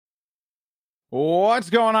What's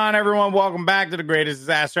going on, everyone? Welcome back to the greatest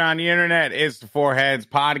disaster on the internet. It's the Four Heads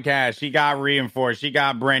Podcast. You got Reinforced, you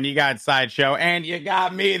got Brent, you got Sideshow, and you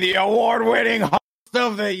got me, the award-winning host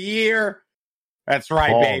of the year. That's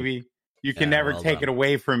right, baby. You can never take it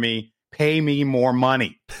away from me. Pay me more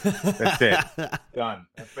money. That's it. Done.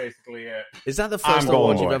 That's basically it. Is that the first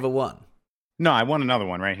award you've ever won? No, I won another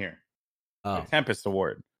one right here. Oh. The Tempest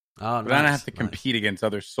Award. Oh, but I don't have to compete against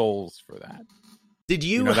other souls for that. Did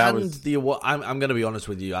you hand the award? I'm going to be honest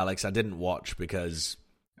with you, Alex. I didn't watch because...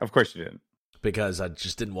 Of course you didn't. Because I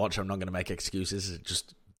just didn't watch. I'm not going to make excuses.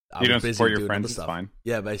 You don't support your friends, it's fine.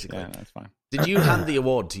 Yeah, basically. Yeah, that's fine. Did you hand the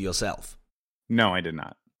award to yourself? No, I did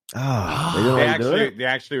not. They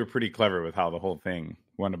actually were pretty clever with how the whole thing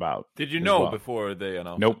went about. Did you know before they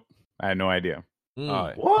announced? Nope. I had no idea.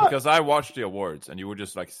 What? Because I watched the awards and you were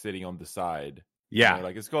just like sitting on the side. Yeah.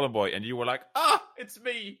 Like, it's Golden Boy. And you were like, it's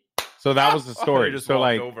me. So that was the story. You just so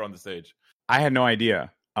walked over on the stage. I had no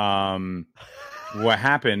idea. What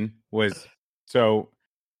happened was, so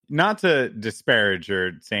not to disparage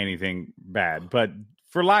or say anything bad, but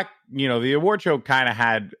for the award show kind of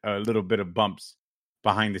had a little bit of bumps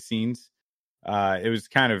behind the scenes. It was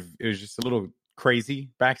just a little crazy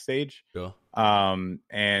backstage. Sure. And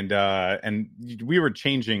we were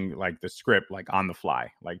changing like the script like on the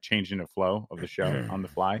fly, like changing the flow of the show on the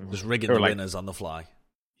fly. Just rigging the winners on the fly.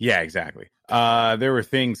 Yeah, exactly. There were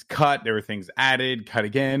things cut, there were things added, cut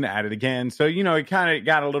again, added again. So, it kind of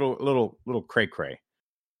got a little cray.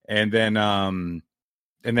 And then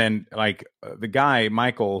the guy,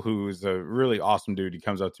 Michael, who's a really awesome dude, he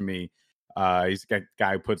comes up to me. He's the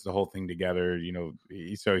guy who puts the whole thing together,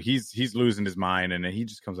 so he's losing his mind. And then he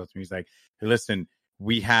just comes up to me. He's like, hey, listen,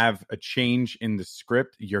 we have a change in the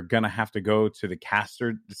script. You're going to have to go to the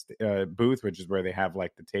caster booth, which is where they have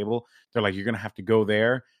like the table. They're like, you're going to have to go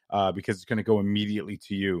there because it's going to go immediately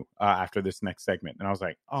to you after this next segment. And I was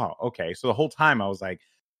like, oh, okay. So the whole time I was like,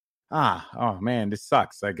 oh man, this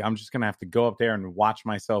sucks. Like, I'm just going to have to go up there and watch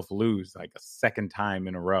myself lose like a second time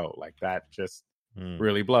in a row. Like that just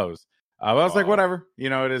really blows. I was like, whatever,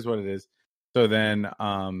 it is what it is. So then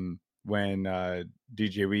when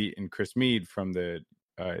DJ Wheat and Chris Mead from the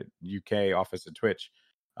UK office at Twitch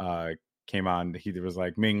came on, he was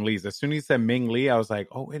like, Ming Lee's. As soon as he said Ming Lee, I was like,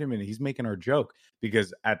 oh, wait a minute, he's making our joke.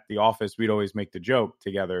 Because at the office, we'd always make the joke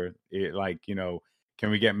together, can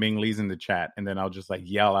we get Ming Lee's in the chat? And then I'll just like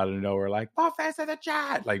yell out of nowhere, like, Buffets in the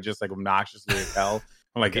chat, like just like obnoxiously as hell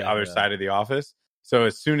on like the other side of the office. So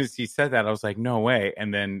as soon as he said that, I was like, no way.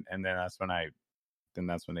 And then that's when they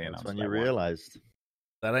announced. That's when you realized.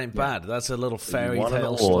 That ain't bad. That's a little fairy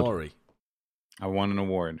tale story. I won an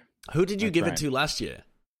award. Who did you give it to last year?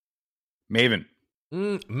 Maven.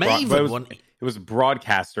 Maven. It was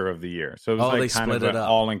broadcaster of the year. So it was they split it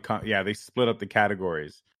up. They split up the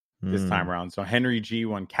categories this time around. So Henry G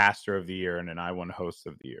won caster of the year, and then I won host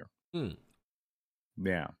of the year.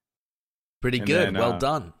 Yeah. Pretty good. Well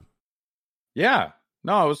done. Yeah.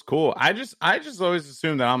 No, it was cool. I just always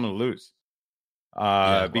assume that I'm going to lose.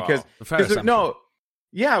 Because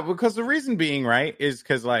the reason being, right, is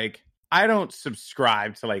because like I don't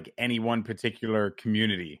subscribe to like any one particular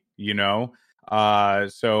community, so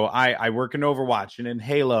I work in Overwatch and in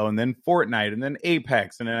Halo and then Fortnite and then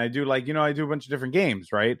Apex, and then I do I do a bunch of different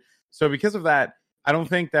games, right? So because of that, I don't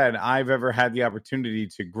think that I've ever had the opportunity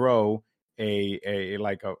to grow a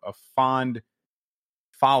fond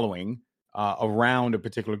following around a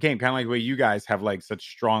particular game, kind of like the way you guys have like such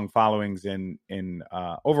strong followings in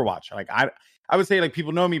Overwatch. Like I would say like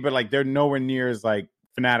people know me, but like they're nowhere near as like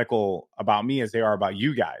fanatical about me as they are about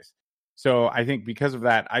you guys. So I think because of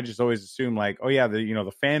that, I just always assume like, oh yeah,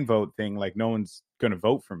 the fan vote thing, like no one's gonna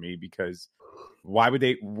vote for me because why would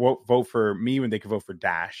they vote for me when they could vote for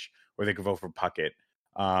Dash or they could vote for Puckett?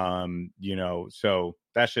 So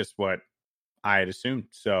that's just what I had assumed.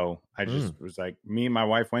 So I just was like, me and my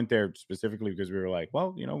wife went there specifically because we were like,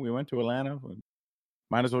 well, we went to Atlanta.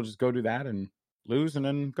 Might as well just go do that and lose and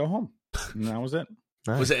then go home. And that was it.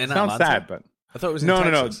 Was it in Atlanta? Sounds sad, but I thought it was in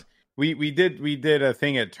Texas. No. We did a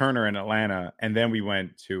thing at Turner in Atlanta, and then we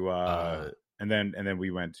went to and then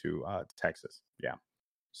we went to Texas. Yeah.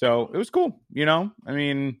 So it was cool. I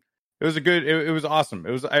mean, it was it was awesome.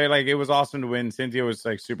 It was awesome to win. Cynthia was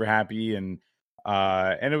like super happy and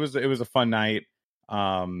it was a fun night.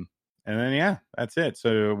 And then that's it.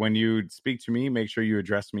 So when you speak to me, make sure you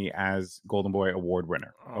address me as Golden Boy Award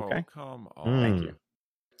winner. Okay. Oh, come on. Thank you.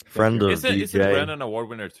 Friend of DJ. Is it Bren an award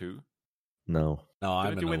winner too? No. No,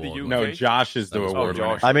 I'm an award winner. No, Josh is the award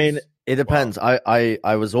winner. I mean, it depends. Wow.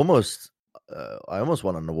 I was almost I almost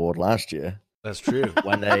won an award last year. That's true.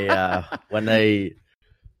 when they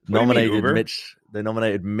nominated Mitch. they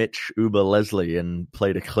nominated Mitch Uber Leslie and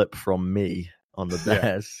played a clip from me on the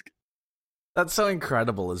desk. That's so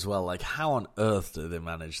incredible as well. Like, how on earth do they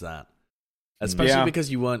manage that? Especially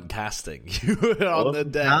because you weren't casting. You were on the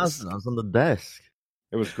desk. I was on the desk.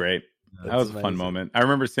 It was great. That's that was amazing. a fun moment. I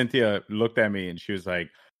remember Cynthia looked at me and she was like,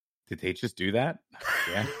 "Did they just do that?"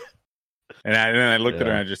 Yeah. And I looked at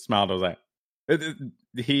her and I just smiled. I was like,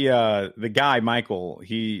 the guy, Michael,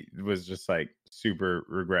 he was just like super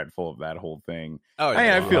regretful of that whole thing. Oh,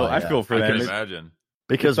 yeah. I feel for I them. can imagine.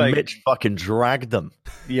 Because like, Mitch fucking dragged them.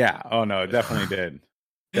 Yeah. Oh, no, it definitely did.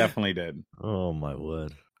 Definitely did. Oh, my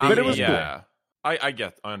word. But it was cool. I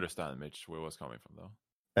understand Mitch where it was coming from, though.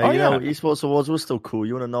 Hey, know, esports awards were still cool.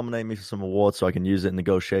 You want to nominate me for some awards so I can use it in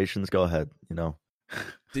negotiations? Go ahead. You know.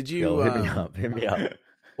 Did you hit me up?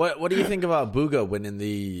 What do you think about Booga winning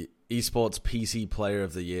the esports PC Player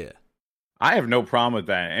of the Year? I have no problem with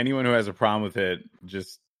that. Anyone who has a problem with it,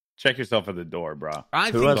 just check yourself at the door, bro.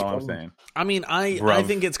 That's all I'm saying. I mean, I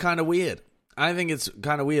think it's kind of weird. I think it's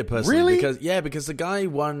kind of weird, personally. Really? Because the guy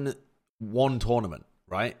won one tournament,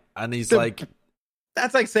 right? And he's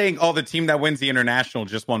that's like saying, oh, the team that wins the international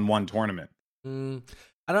just won one tournament. I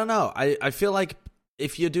don't know. I feel like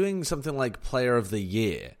if you're doing something like Player of the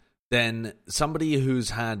Year, then somebody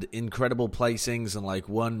who's had incredible placings and like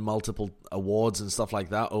won multiple awards and stuff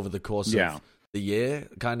like that over the course of the year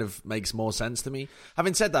kind of makes more sense to me.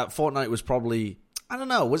 Having said that, Fortnite was probably, I don't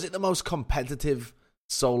know, was it the most competitive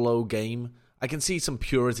solo game? I can see some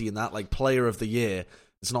purity in that, like Player of the Year.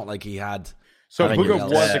 It's not like he had... So Booga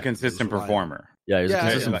was a consistent performer. Yeah, he's a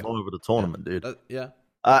consistent performer over the tournament, dude.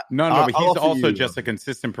 No, but he's also just a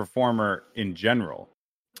consistent performer in general.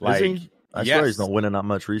 Like, is he? I swear he's not winning that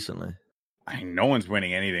much recently. No one's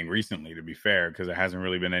winning anything recently, to be fair, because there hasn't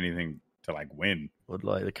really been anything to like win. But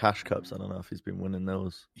like the cash cups, I don't know if he's been winning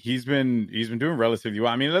those. He's been doing relatively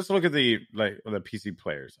well. I mean, let's look at the PC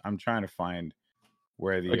players. I'm trying to find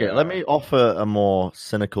where the let me offer a more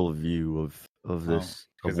cynical view of this,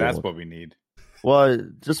 because that's what we need. Well,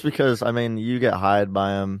 just because I mean, you get hired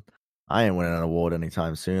by him, I ain't winning an award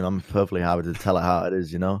anytime soon. I'm perfectly happy to tell it how it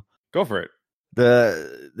is, you know. Go for it.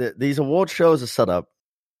 These award shows are set up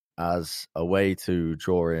as a way to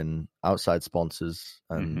draw in outside sponsors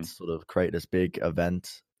and sort of create this big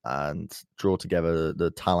event and draw together the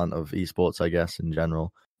talent of esports, I guess, in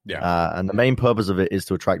general. Yeah. And the main purpose of it is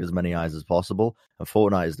to attract as many eyes as possible. And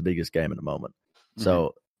Fortnite is the biggest game at the moment.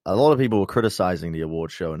 So a lot of people were criticizing the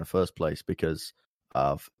award show in the first place because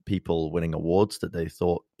of people winning awards that they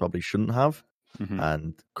thought probably shouldn't have.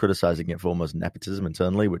 And criticizing it for almost nepotism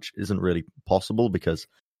internally, which isn't really possible because,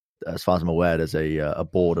 as far as I'm aware, there's a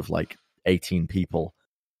board of like 18 people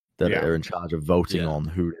that are in charge of voting on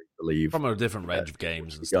who they believe from a different range of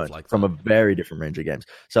games and stuff like that. From a very different range of games.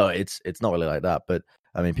 So it's not really like that. But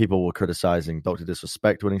I mean, people were criticizing Dr.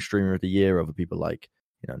 Disrespect winning Streamer of the Year over people like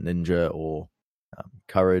Ninja or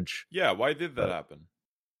Courage. Yeah, why did that happen?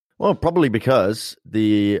 Well, probably because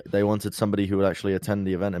they wanted somebody who would actually attend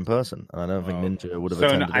the event in person, and I don't think Ninja would have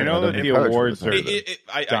attended. I know that the awards are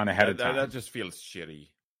done ahead of time. That just feels shitty.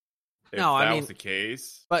 If that was the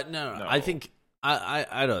case. But no. I think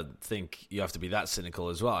I don't think you have to be that cynical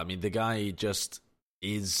as well. I mean, the guy just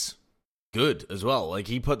is good as well. Like,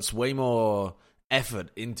 he puts way more effort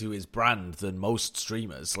into his brand than most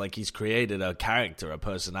streamers. Like, he's created a character, a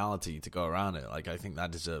personality to go around it. Like, I think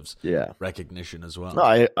that deserves recognition as well. No,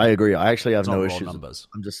 I agree. I actually have no issues. Numbers.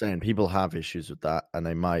 I'm just saying people have issues with that, and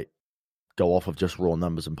they might go off of just raw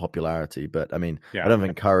numbers and popularity. But I mean, I don't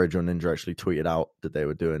think Courage or Ninja actually tweeted out that they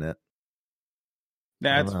were doing it.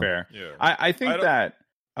 That's fair. Yeah. I think that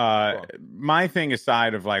my thing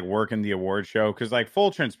aside of like working the award show, because like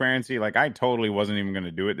full transparency, like I totally wasn't even going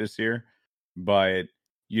to do it this year, but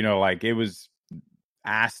like it was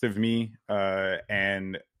asked of me,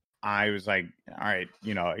 and I was like, all right,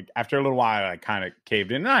 after a little while, I kind of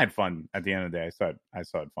caved in, and I had fun at the end of the day. I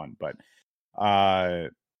saw it fun, but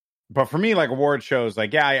for me, like award shows,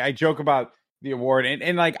 like I joke about the award,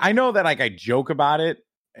 and like I know that like I joke about it.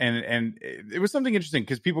 And it was something interesting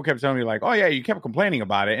because people kept telling me like, oh yeah, you kept complaining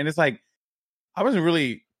about it. And it's like, I wasn't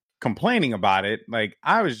really complaining about it. Like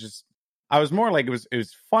I was more like it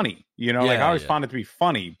was funny, like I always found it to be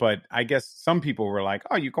funny, but I guess some people were like,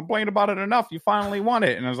 oh, you complained about it enough. You finally won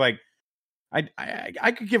it. And I was like,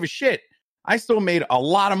 I could give a shit. I still made a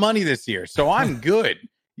lot of money this year. So I'm good,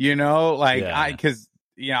 because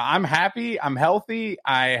I'm happy. I'm healthy.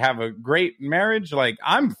 I have a great marriage. Like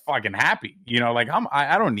I'm fucking happy, like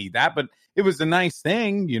I don't need that, but it was a nice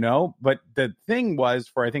thing, but the thing was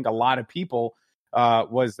for, I think a lot of people,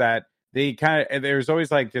 was that there's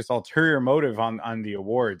always like this ulterior motive on the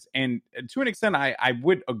awards, and to an extent I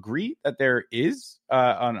would agree that there is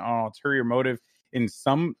an ulterior motive in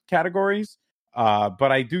some categories,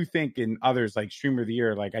 but I do think in others, like Streamer of the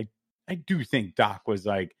Year, like I do think Doc was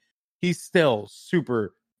like, he's still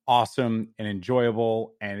super awesome and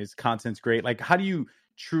enjoyable, and his content's great. Like, how do you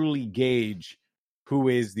truly gauge who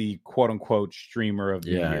is the quote unquote streamer of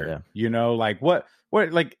the year? Yeah. You know, like what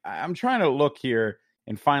like I'm trying to look here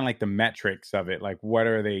and find like the metrics of it. Like, what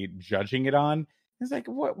are they judging it on? It's like,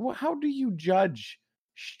 what how do you judge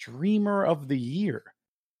streamer of the year?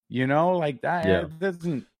 You know, like that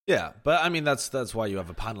doesn't. Yeah, but I mean that's why you have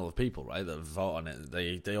a panel of people, right, that vote on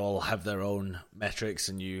it. They all have their own metrics,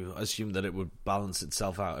 and you assume that it would balance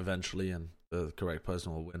itself out eventually, and the correct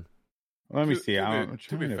person will win. Let me see. I'm To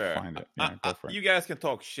trying be to fair, find it. Yeah, go for it. you guys can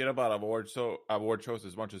talk shit about award shows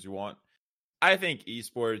as much as you want. I think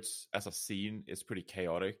esports as a scene is pretty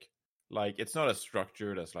chaotic. Like, it's not as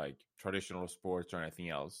structured as like traditional sports or anything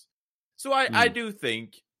else. So I do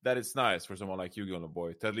think that it's nice for someone like Yu-Gi-Oh!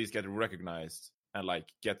 Boy to at least get recognized and like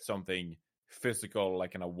get something physical,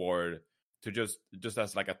 like an award, to just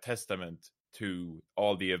as like a testament to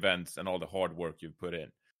all the events and all the hard work you've put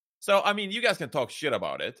in. So I mean, you guys can talk shit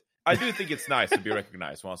about it. I do think it's nice to be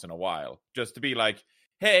recognized once in a while, just to be like,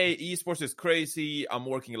 hey, esports is crazy. I'm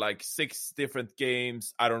working like 6 different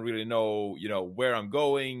games. I don't really know, where I'm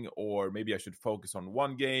going, or maybe I should focus on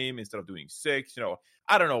one game instead of doing 6.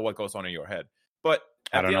 I don't know what goes on in your head, but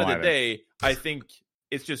at the end of the day, I think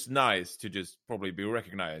it's just nice to just probably be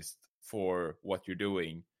recognized for what you're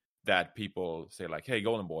doing. That people say like, hey,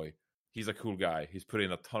 Golden Boy, he's a cool guy. He's put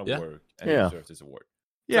in a ton of work and he deserves this award.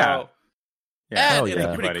 Yeah. So, and it's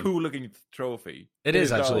a pretty cool looking trophy. It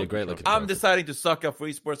is actually a great looking trophy. I'm deciding to suck up for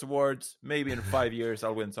esports awards. Maybe in 5 years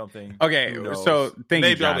I'll win something. Okay, so thank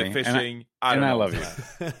you, Johnny. Maybe I'll be fishing. I love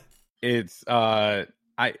you. It's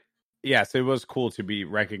yes, it was cool to be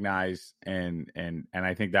recognized, and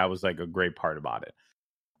I think that was like a great part about it.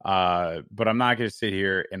 But I'm not going to sit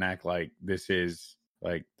here and act like this is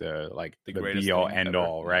like the be all end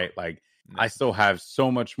all, right? Like, I still have so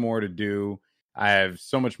much more to do. I have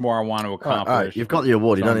so much more I want to accomplish. All right. You've got the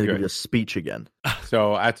award. You don't need to give your speech again.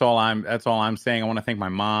 So that's all I'm saying. I want to thank my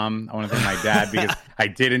mom. I want to thank my dad, because I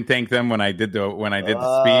didn't thank them when I did the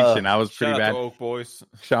speech, and I was pretty bad. Shout out to Oak Boys.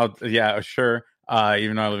 Yeah, sure.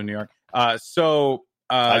 Even though I live in New York. I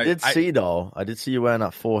did see you wearing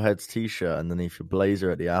that Foreheads t-shirt underneath your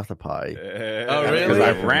blazer at the after party. Oh, really? Because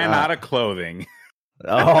I ran out of clothing.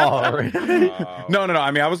 Oh, really? No. I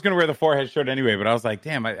mean, I was gonna wear the Forehead shirt anyway, but I was like,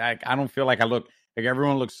 damn, I don't feel like I look like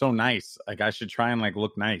everyone looks so nice. Like, I should try and like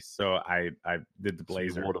look nice. So I did the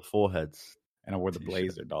blazer. So you wore the Foreheads, and I wore the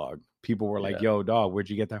blazer, dog. People were like, yo, dog, where'd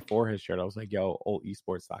you get that Forehead shirt? I was like, yo,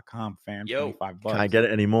 oldesports.com, fam. $25. Can I get it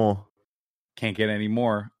anymore? Can't get any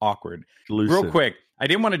more. Awkward. Exclusive. Real quick, I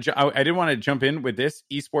didn't want to jump in with this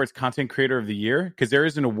esports content creator of the year, because there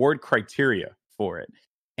is an award criteria for it.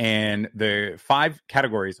 And the 5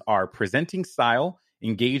 categories are presenting style,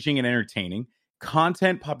 engaging and entertaining,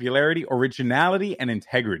 content popularity, originality, and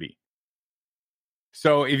integrity.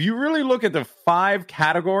 So if you really look at the 5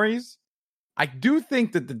 categories, I do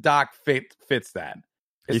think that the Doc fits that.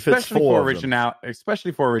 Especially for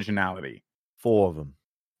originality. 4 of them.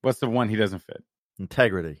 What's the one he doesn't fit?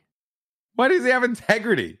 Integrity. Why does he have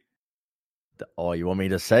integrity? Oh, you want me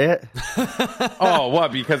to say it? Oh,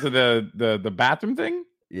 what? Because of the bathroom thing?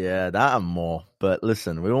 Yeah, that and more. But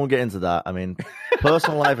listen, we won't get into that. I mean,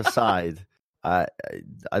 personal life aside, I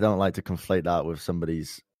don't like to conflate that with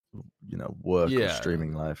somebody's work or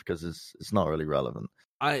streaming life, because it's not really relevant.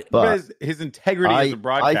 But his integrity as a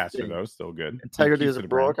broadcaster, though, is still good. Integrity as a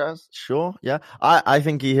broadcaster, sure, yeah. I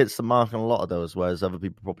think he hits the mark on a lot of those, whereas other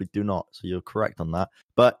people probably do not. So you're correct on that.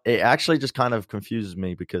 But it actually just kind of confuses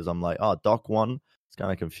me, because I'm like, Doc won. It's kind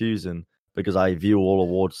of confusing, because I view all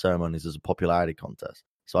award ceremonies as a popularity contest.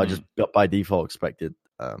 So I just by default expected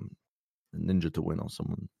Ninja to win or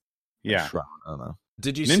someone. Yeah, Shroud, I don't know.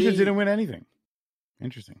 Did you Ninja didn't win anything?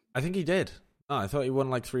 Interesting. I think he did. Oh, I thought he won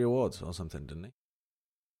like 3 awards or something, didn't he?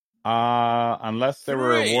 Unless there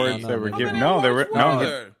were awards that were given. No, there were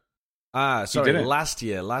no. Sorry. Last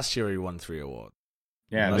year he won 3 awards.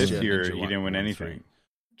 Yeah, this year he didn't win anything.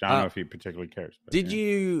 I don't know if he particularly cares. Did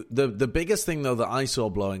you? The biggest thing though that I saw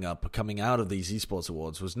blowing up coming out of these esports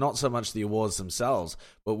awards was not so much the awards themselves,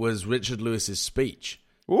 but was Richard Lewis's speech.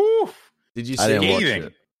 Oof! Did you see? I didn't watch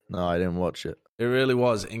it. No, I didn't watch it. It really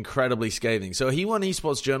was incredibly scathing. So he won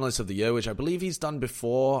Esports Journalist of the Year, which I believe he's done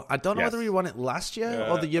before. I don't know whether he won it last year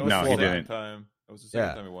or the year before. No, he didn't. It was the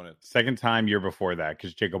second time he won it. Second time year before that,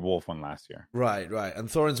 because Jacob Wolf won last year. Right.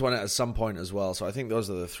 And Thorns won it at some point as well. So I think those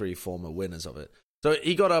are the 3 former winners of it. So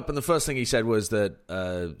he got up, and the first thing he said was that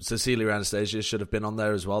Cecilia Anastasia should have been on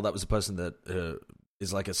there as well. That was the person that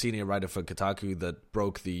is like a senior writer for Kotaku that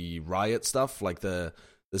broke the Riot stuff, like the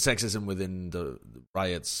sexism within the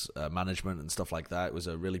Riot's management and stuff like that. It was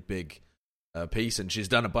a really big piece, and she's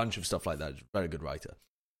done a bunch of stuff like that. She's a very good writer.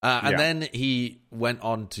 And then he went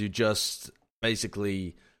on to just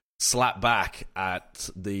basically slap back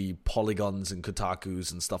at the Polygons and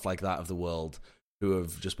Kotakus and stuff like that of the world who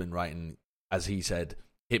have just been writing, as he said,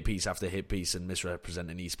 hit piece after hit piece and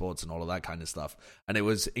misrepresenting esports and all of that kind of stuff. And it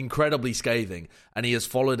was incredibly scathing. And he has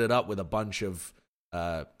followed it up with a bunch of,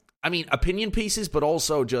 opinion pieces, but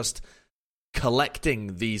also just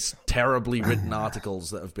collecting these terribly written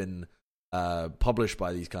articles that have been published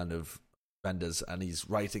by these kind of vendors. And he's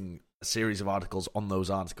writing a series of articles on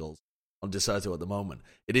those articles on Dexerto at the moment.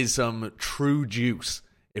 It is some true juice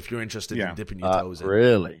if you're interested in dipping your toes in.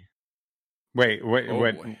 Really? Wait, what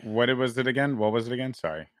was it again? What was it again?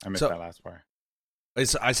 Sorry, I missed that last part.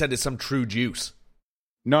 I said it's some true juice.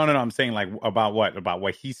 No, I'm saying like about what? About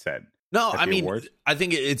what he said. No, I mean, I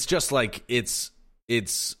think it's just like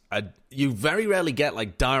you very rarely get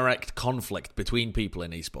like direct conflict between people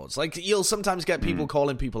in esports. Like you'll sometimes get people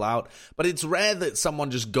calling people out, but it's rare that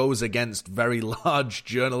someone just goes against very large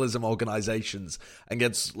journalism organizations and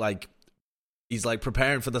gets like, he's like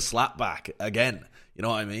preparing for the slapback again. You know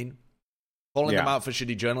what I mean? Calling them out for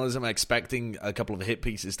shitty journalism and expecting a couple of hit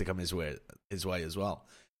pieces to come his way as well.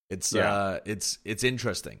 It's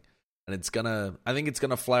interesting. And I think it's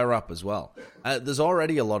gonna flare up as well. There's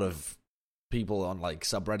already a lot of people on like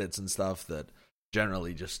subreddits and stuff that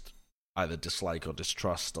generally just either dislike or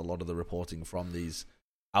distrust a lot of the reporting from these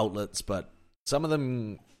outlets, but some of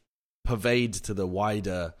them pervade to the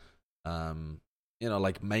wider,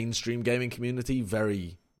 like mainstream gaming community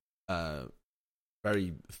very,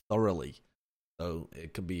 very thoroughly. So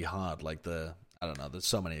it can be hard. Like I don't know. There's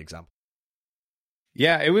so many examples.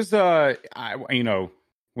 Yeah, it was.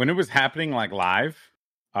 When it was happening like live,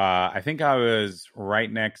 I think I was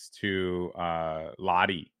right next to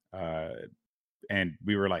Lottie, and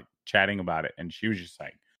we were like chatting about it, and she was just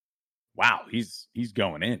like, "Wow, he's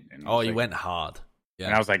going in." And he like, went hard. Yeah.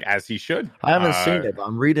 And I was like, as he should. I haven't seen it, but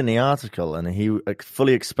I'm reading the article, and he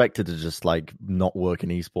fully expected to just like not work in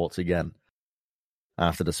esports again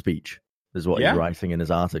after the speech. Is what he's writing in his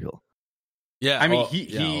article. Yeah, I mean,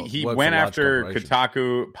 he went after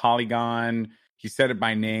Kotaku, Polygon. He said it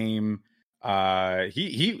by name.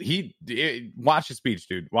 He watch the speech,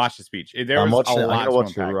 dude. Watch the speech. There was a lot to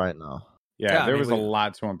unpack. It right now. Yeah, there was a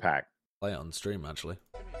lot to unpack. Play it on stream, actually.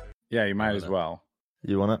 Yeah, you might as well.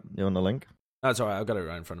 You want it? You want the link? That's all right. I've got it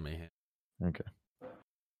right in front of me here. Okay.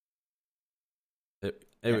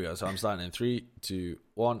 Here we go. So I'm starting in 3, 2,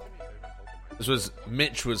 1.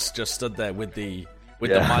 Mitch was just stood there with the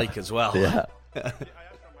mic as well. Yeah. I asked for a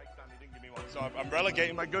mic stand. He didn't give me one, so I'm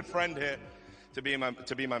relegating my good friend here to be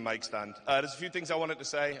my mic stand. There's a few things I wanted to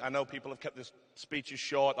say. I know people have kept the speeches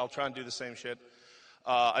short. I'll try and do the same shit.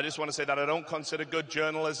 I just want to say that I don't consider good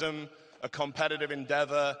journalism a competitive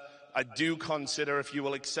endeavor. I do consider, if you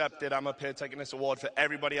will accept it, I'm up here taking this award for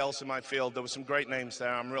everybody else in my field. There were some great names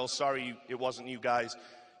there. I'm real sorry it wasn't you guys.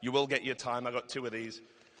 You will get your time. I got 2 of these.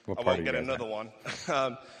 I won't get another one.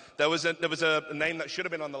 There was a name that should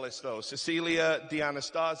have been on the list, though. Cecilia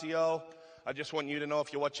D'Anastasio. I just want you to know,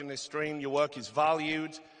 if you're watching this stream, your work is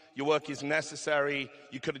valued. Your work is necessary.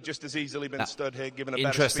 You could have just as easily been stood here giving a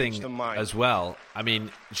better speech than mine. As well. I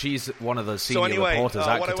mean, she's one of the senior reporters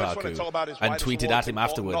at Kotaku and tweeted at him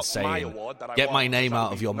afterwards saying, "Get my name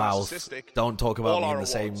out of your mouth. Don't talk about me in the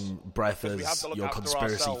same breath as your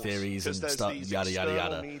conspiracy theories and stuff, yada, yada,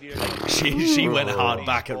 yada." Like, she went hard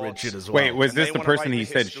back at Richard as well. Wait, was this the person he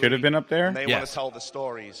said should have been up there? They want to tell the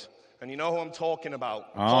stories. And you know who I'm talking about.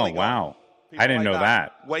 Oh, wow. I didn't know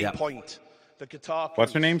that. Waypoint. The Kotaku.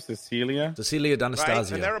 What's her name? Cecilia D'Anastasio.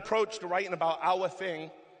 Right? And their approach to writing about our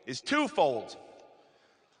thing is twofold.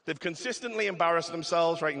 They've consistently embarrassed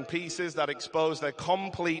themselves writing pieces that expose their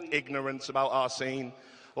complete ignorance about our scene,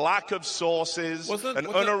 lack of sources, and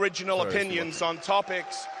unoriginal opinions on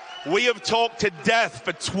topics we have talked to death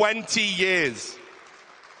for 20 years.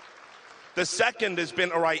 The second has been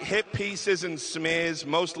to write hit pieces and smears,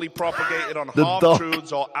 mostly propagated on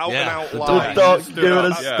half-truths or out-and-out lies. The Doc giving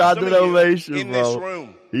a standing ovation, in bro. This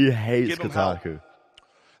room. He hates Kotaku.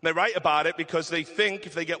 They write about it because they think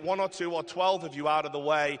if they get 1 or 2 or 12 of you out of the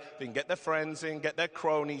way, they can get their friends in, get their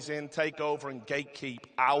cronies in, take over and gatekeep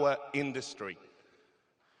our industry.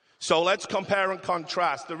 So let's compare and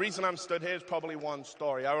contrast. The reason I'm stood here is probably one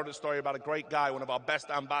story. I wrote a story about a great guy, one of our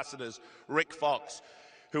best ambassadors, Rick Fox,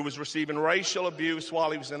 who was receiving racial abuse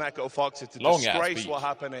while he was in Echo Fox. It's a disgrace what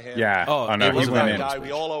happened to him. Yeah. Oh, no, it was he a went very in. Guy,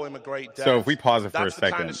 we all owe him a great debt. So if we pause it for That's a the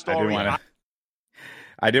second, kind of story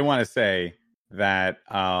I did want to say that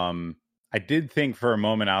I did think for a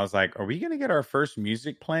moment, I was like, are we going to get our first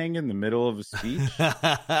music playing in the middle of a speech? Is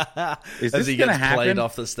As this he going to gets happen? played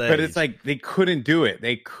off the stage. But it's like they couldn't do it.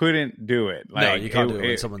 Like, no, you can't do it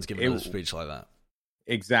when someone's giving a speech like that.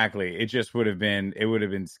 Exactly. It just would have been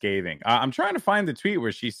scathing. I'm trying to find the tweet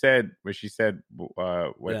where she said what she said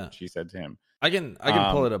to him. I can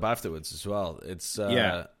pull it up afterwards as well. It's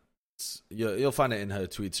you'll find it in her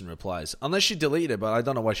tweets and replies, unless she deleted it. But I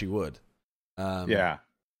don't know why she would. I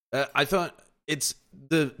thought it's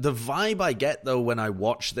the vibe I get though when I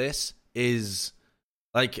watch this is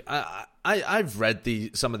like I've read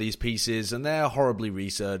some of these pieces and they're horribly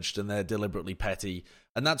researched and they're deliberately petty,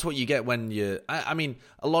 and that's what you get when you. I mean,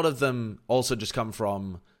 a lot of them also just come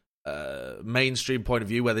from mainstream point of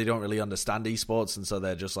view where they don't really understand esports, and so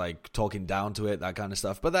they're just like talking down to it, that kind of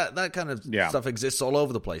stuff. But that kind of stuff exists all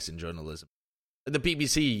over the place in journalism. The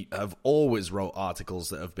BBC have always wrote articles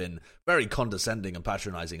that have been very condescending and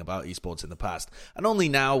patronizing about esports in the past. And only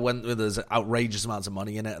now, when there's outrageous amounts of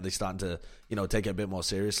money in it, are they starting to, take it a bit more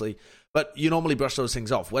seriously. But you normally brush those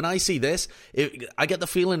things off. When I see this, I get the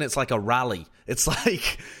feeling it's like a rally. It's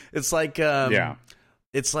like a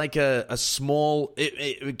small.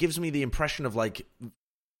 It gives me the impression of like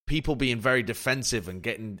people being very defensive and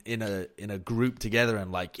getting in a group together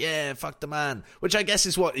and like, yeah, fuck the man, which I guess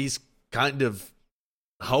is what he's kind of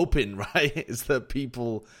hoping, right? Is that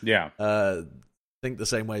people think the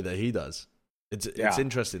same way that he does. It's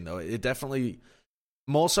interesting though. It definitely,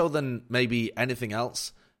 more so than maybe anything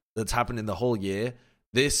else that's happened in the whole year,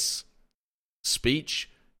 this speech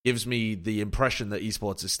gives me the impression that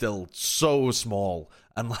esports is still so small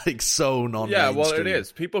and like so non-mainstream. Yeah, well, it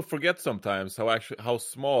is. People forget sometimes how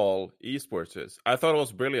small esports is. I thought it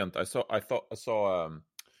was brilliant. I saw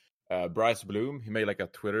Bryce Bloom. He made like a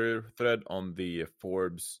Twitter thread on the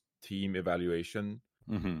Forbes team evaluation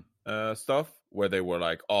stuff, where they were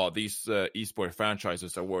like, "Oh, these esport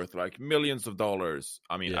franchises are worth like millions of dollars."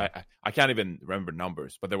 I mean, I can't even remember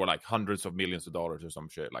numbers, but they were like hundreds of millions of dollars or some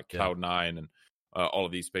shit, like Cloud9 and all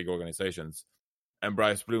of these big organizations. And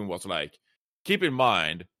Bryce Bloom was like, "Keep in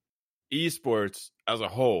mind, esports as a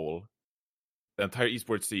whole, the entire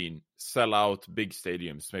esports scene, sell out big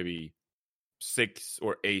stadiums, maybe 6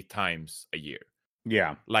 or 8 times a year.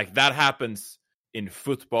 Yeah. Like that happens in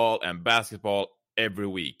football and basketball every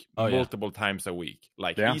week, multiple times a week.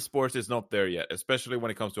 Like esports is not there yet, especially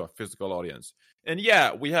when it comes to a physical audience. And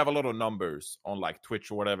we have a lot of numbers on like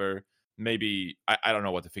Twitch or whatever. Maybe, I don't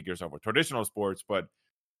know what the figures are for traditional sports, but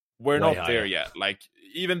we're not there yet. Like,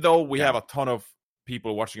 even though we have a ton of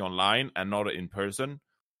people watching online and not in person,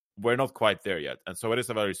 we're not quite there yet. And so it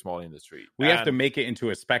is a very small industry. We have to make it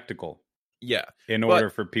into a spectacle. Yeah. In order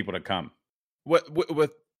for people to come.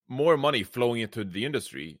 With more money flowing into the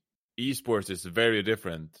industry, esports is very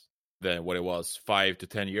different than what it was 5 to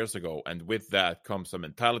 10 years ago. And with that comes a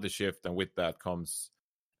mentality shift. And with that comes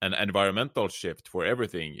an environmental shift for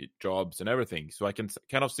everything, jobs and everything. So I can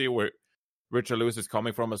kind of see where Richard Lewis is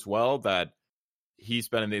coming from as well, that he's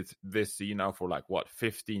been in this scene now for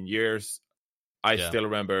 15 years. I still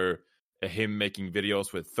remember him making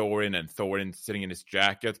videos with Thorin, and Thorin sitting in his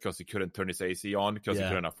jacket because he couldn't turn his AC on because he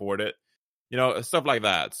couldn't afford it. Stuff like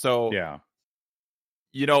that. So,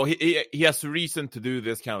 he has reason to do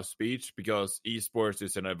this kind of speech because esports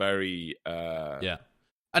is in a very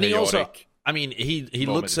and he also, I mean, he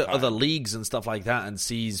looks at other leagues and stuff like that and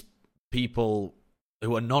sees people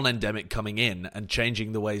who are non-endemic coming in and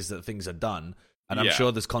changing the ways that things are done. And I'm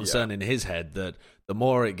sure there's concern in his head that the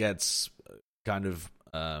more it gets kind of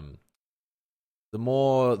the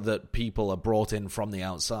more that people are brought in from the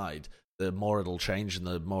outside, the more it'll change and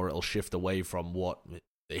the more it'll shift away from what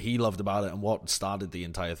he loved about it and what started the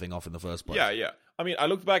entire thing off in the first place. Yeah. I mean, I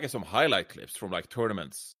looked back at some highlight clips from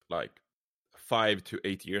tournaments 5 to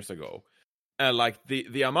 8 years ago, and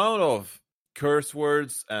the amount of curse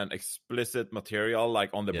words and explicit material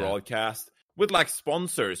on the broadcast with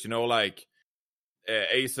sponsors,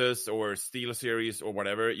 Asus or Steel Series or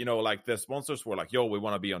whatever, the sponsors were like, yo, we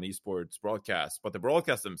want to be on esports broadcast, but the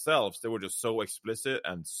broadcasts themselves, they were just so explicit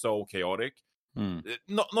and so chaotic.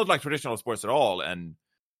 Not like traditional sports at all. And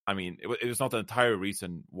I mean, it was not the entire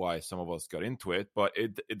reason why some of us got into it, but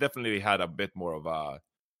it definitely had a bit more of a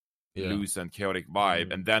loose and chaotic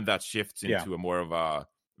vibe. And then that shifts into a more of a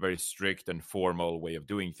very strict and formal way of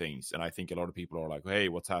doing things. And I think a lot of people are like, hey,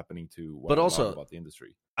 what's happening to what But I also- love about the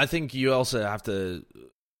industry? I think you also have to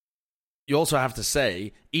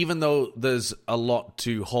say, even though there's a lot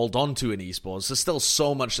to hold on to in esports, there's still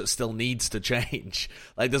so much that still needs to change.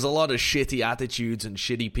 Like, there's a lot of shitty attitudes and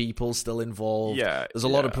shitty people still involved. Yeah, There's a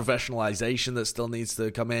lot of professionalization that still needs to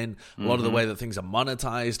come in. A lot of the way that things are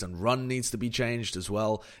monetized and run needs to be changed as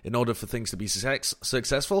well in order for things to be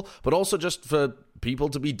successful, but also just for people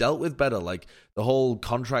to be dealt with better. Like, the whole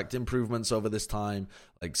contract improvements over this time,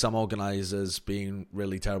 like some organizers being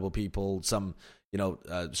really terrible people, some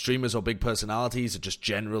streamers or big personalities are just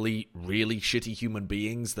generally really shitty human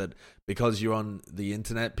beings that, because you're on the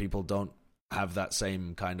internet, people don't have that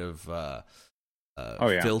same kind of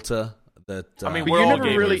filter. That I mean, But we're you all never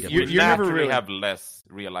gamers. really- We you never naturally really- have less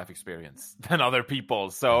real life experience than other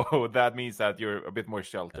people, so that means that you're a bit more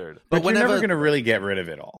sheltered. But whenever- you're never going to really get rid of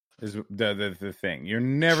it all. Is the thing. You're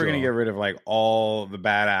never going to Sure. get rid of like all the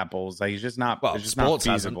bad apples. Like, it's just not. Well, it's just not sports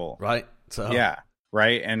hasn't, feasible, right? So Yeah,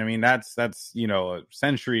 right. And I mean, that's a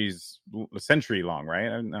century long,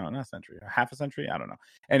 right? No, not a century, half a century. I don't know.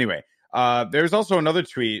 Anyway, there's also another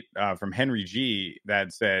tweet from Henry G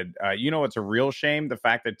that said, it's a real shame, the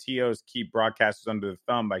fact that TOs keep broadcasters under the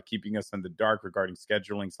thumb by keeping us in the dark regarding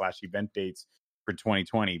scheduling / event dates for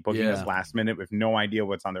 2020, booking us last minute with no idea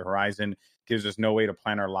what's on the horizon, gives us no way to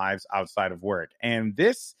plan our lives outside of work. And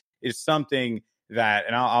this is something that,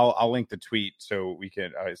 and I'll link the tweet so we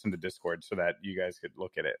can, it's in the Discord so that you guys could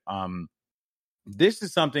look at it. This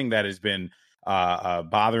is something that has been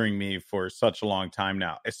bothering me for such a long time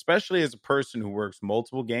now, especially as a person who works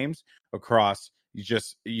multiple games across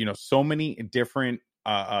just, so many different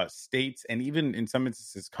states and even in some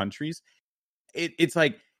instances countries. It's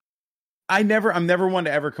like, I'm never one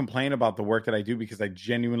to ever complain about the work that I do, because I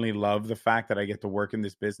genuinely love the fact that I get to work in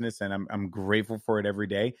this business, and I'm grateful for it every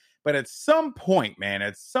day. But at some point,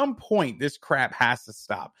 this crap has to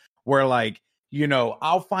stop, where like,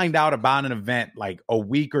 I'll find out about an event like a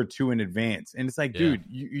week or two in advance. And it's like, dude,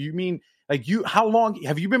 you mean like how long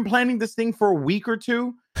have you been planning this thing for a week or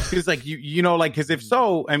two? Because like, because if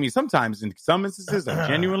so, I mean, sometimes in some instances,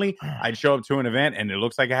 I'd show up to an event and it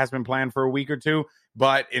looks like it has been planned for a week or two.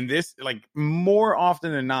 But in this, like more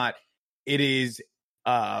often than not, it is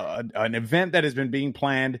an event that has been being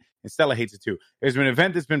planned. And Stella hates it too. There's been an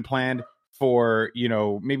event that's been planned for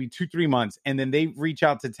maybe 2-3 months, and then they reach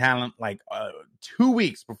out to talent like 2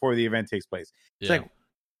 weeks before the event takes place. It's like,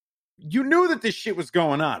 you knew that this shit was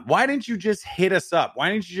going on. Why didn't you just hit us up? Why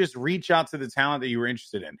didn't you just reach out to the talent that you were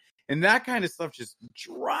interested in? And that kind of stuff just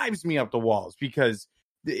drives me up the walls, because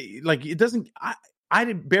like it doesn't.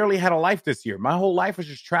 I barely had a life this year. My whole life was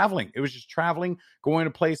just traveling. It was just traveling, going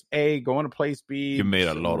to place A, going to place B. You made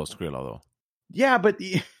a lot of Skrilla though. Yeah, but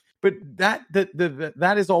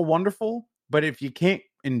that is all wonderful. But if you can't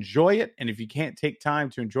enjoy it, and if you can't take time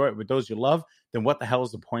to enjoy it with those you love, then what the hell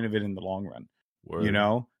is the point of it in the long run? Word.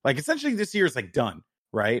 Like essentially this year is like done,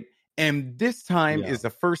 right? And this time is the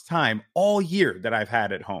first time all year that I've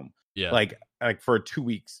had at home, like for 2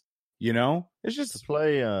 weeks. It's just to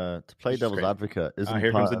play devil's crazy. advocate.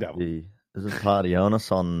 Here comes the devil. Isn't part of the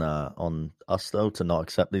onus on us though to not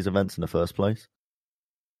accept these events in the first place?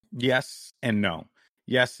 Yes and no.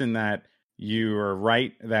 Yes, in that you are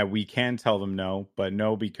right that we can tell them no, but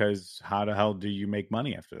no, because how the hell do you make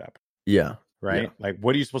money after that? Yeah. Right? Yeah. Like,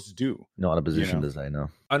 what are you supposed to do? Not in a position to say no.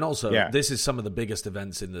 And also, this is some of the biggest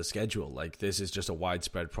events in the schedule. Like, this is just a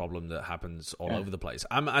widespread problem that happens all over the place.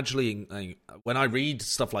 I'm actually, when I read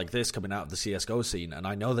stuff like this coming out of the CSGO scene, and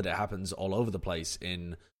I know that it happens all over the place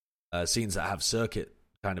in scenes that have circuit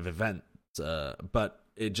kind of events, but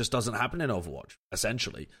it just doesn't happen in Overwatch,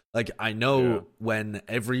 essentially. Like, I know when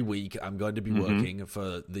every week I'm going to be working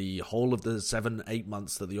for the whole of the 7-8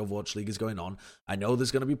 months that the Overwatch League is going on. I know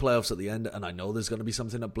there's going to be playoffs at the end, and I know there's going to be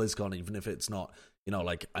something at BlizzCon, even if it's not,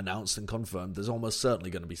 like announced and confirmed. There's almost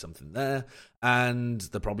certainly going to be something there, and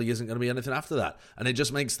there probably isn't going to be anything after that. And it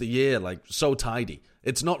just makes the year like so tidy.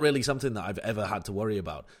 It's not really something that I've ever had to worry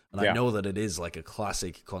about, and I know that it is like a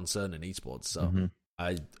classic concern in esports. So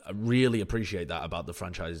I really appreciate that about the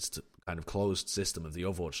franchised kind of closed system of the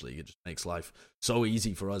Overwatch League. It just makes life so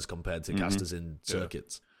easy for us compared to casters in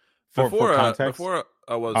circuits. For context, before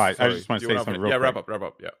I was, all right, sorry, I just want to say something real quick. wrap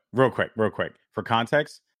up. Yeah, real quick. For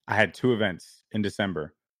context, I had 2 events in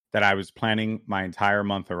December that I was planning my entire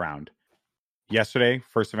month around. Yesterday,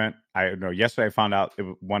 first event, yesterday I found out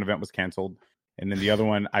one event was canceled. And then the other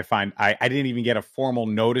one, I didn't even get a formal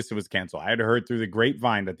notice it was canceled. I had heard through the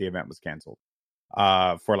grapevine that the event was canceled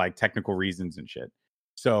for like technical reasons and shit.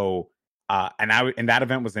 So, and that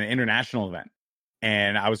event was an international event,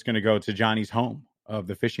 and I was going to go to Johnny's home of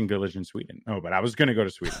the fishing village in Sweden. No, but I was going to go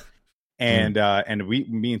to Sweden, and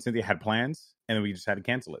me and Cynthia had plans, and then we just had to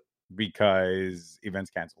cancel it because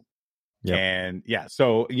events canceled. Yep. And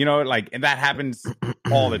so and that happens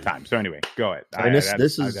all the time. So anyway, go ahead. I mean,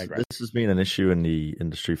 this has been an issue in the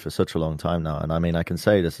industry for such a long time now, and I mean, I can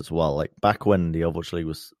say this as well. Like back when the Overwatch League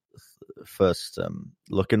was first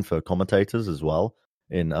looking for commentators as well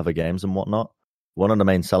in other games and whatnot, one of the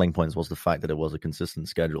main selling points was the fact that it was a consistent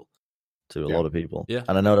schedule to a lot of people. Yeah.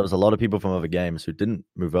 And I know there was a lot of people from other games who didn't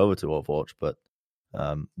move over to Overwatch, but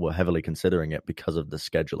were heavily considering it because of the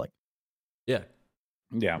scheduling. Yeah.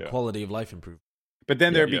 Yeah. Quality of life improvement. But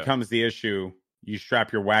then there becomes the issue. You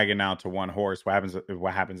strap your wagon out to one horse. What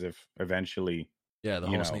happens if eventually... Yeah, the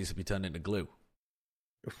horse needs to be turned into glue.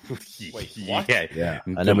 Wait, what? Yeah.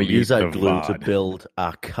 And then we use that glue to build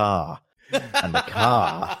our car. And the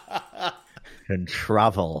car can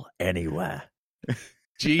travel anywhere.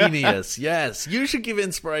 Genius. Yes. You should give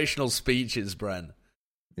inspirational speeches, Bren.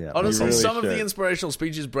 Yeah, honestly, really some of the should. inspirational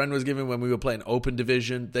speeches Bren was giving when we were playing Open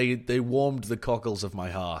Division, they warmed the cockles of my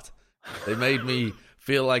heart. They made me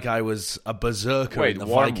feel like I was a berserker in the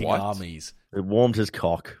Viking armies. It warmed his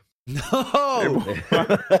cock. No!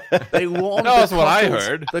 They warmed That's what I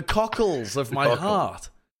heard. The cockles of my heart.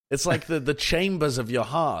 It's like the chambers of your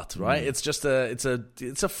heart, right? It's just it's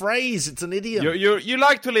a phrase. It's an idiom. You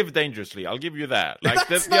like to live dangerously. I'll give you that. Like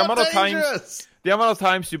That's the not amount of dangerous. times, the amount of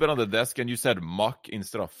times you've been on the desk and you said muck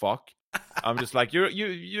instead of fuck. I'm just like you're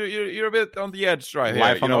a bit on the edge right here.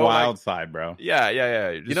 Life on the wild side, bro. Yeah.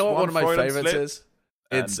 You know what one of my favorites is?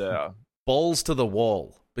 It's balls to the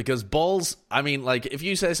wall. Because balls, I mean, like, if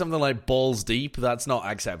you say something like balls deep, that's not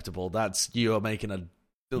acceptable. That's, you are making a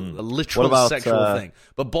literal sexual thing.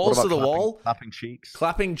 But balls to the wall,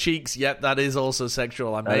 clapping cheeks, yep, that is also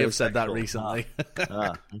sexual. I may have said that recently.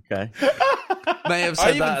 Okay. May have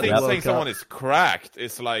said that. I even think saying someone is cracked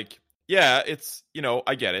is like, yeah, it's,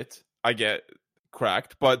 I get it. I get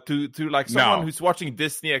cracked. But to like someone who's watching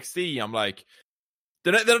Disney XD, I'm like,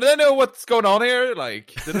 do they know what's going on here?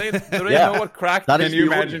 Like, do they know what cracked? Can you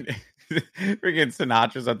imagine? Freaking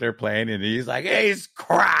Sinatra's up there playing, and he's like, "Hey, he's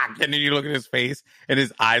cracked," and then you look at his face, and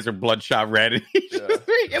his eyes are bloodshot red, and he's just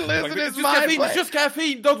freaking losing his mind. It's just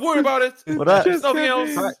caffeine. Don't worry about it. Well, that's nothing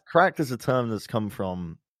else. Cracked is a term that's come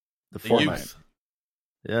from the Fortnite. Youth.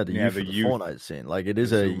 Yeah, the youth Fortnite scene. Like, it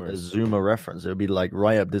is a Zoomer reference. It would be like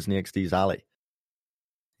right up Disney XD's alley.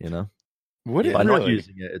 By not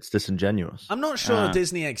using it, it's disingenuous. I'm not sure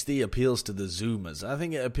Disney XD appeals to the Zoomers. I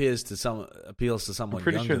think it appeals to someone. I'm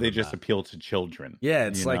pretty sure they just appeal to children. Yeah,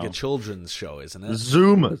 it's like a children's show, isn't it?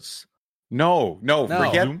 Zoomers. No.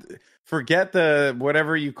 Forget the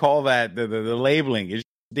whatever you call that. The labeling is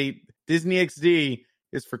Disney XD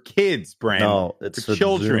is for kids, Bren. No, it's for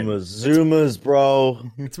children. Zoomers,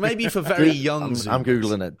 bro. It's maybe for very young Zoomers. I'm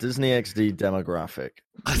Googling it. Disney XD demographic.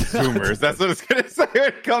 Zoomers. That's what it's going to say when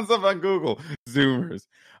it comes up on Google. Zoomers.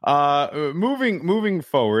 Moving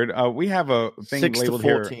forward, we have a thing 6 labeled to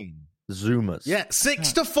 14. Here. Zoomers. Yeah,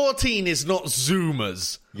 6 to 14 is not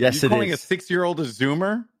Zoomers. Yes, You're it calling is. a 6-year-old a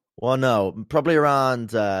Zoomer? Well, no, probably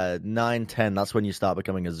around 9, 10. That's when you start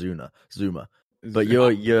becoming a Zoomer. But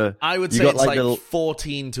you're. I would say it's like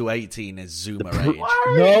 14 to 18 is Zoomer age.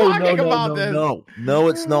 No,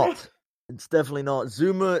 it's not. It's definitely not.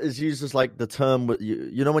 Zoomer is used as like the term.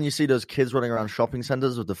 You know when you see those kids running around shopping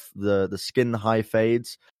centers with the skin high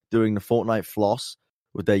fades doing the Fortnite floss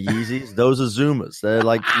with their Yeezys? Those are Zoomers. They're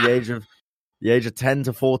like the age of 10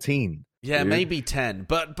 to 14. Yeah, dude. maybe 10,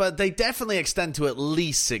 but they definitely extend to at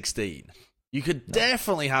least 16. You could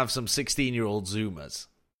definitely have some 16-year-old Zoomers.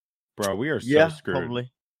 Bro, we are so screwed. Probably.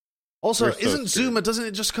 Also, We're so isn't screwed. Zoomer, doesn't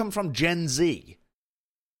it just come from Gen Z?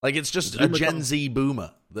 Like, it's just Zoomer a Gen Z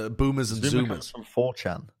boomer. The boomers and Zoomer Zoomers. comes from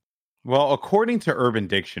 4chan. Well, according to Urban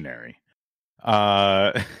Dictionary,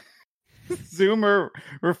 Zoomer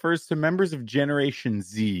refers to members of Generation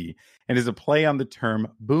Z and is a play on the term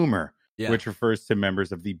boomer, which refers to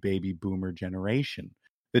members of the baby boomer generation.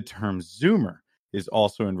 The term Zoomer is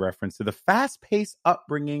also in reference to the fast-paced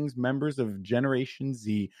upbringings members of Generation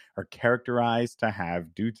Z are characterized to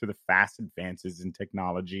have due to the fast advances in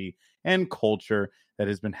technology and culture that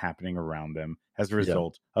has been happening around them as a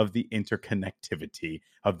result of the interconnectivity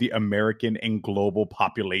of the American and global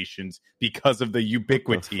populations because of the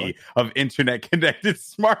ubiquity of internet-connected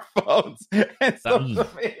smartphones and social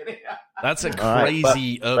media. That's a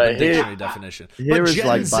crazy Urban Dictionary definition. But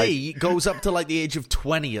Gen Z goes up to like the age of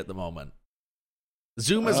 20 at the moment.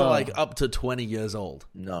 Zoomers are like up to 20 years old.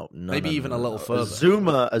 No. Maybe even a little further.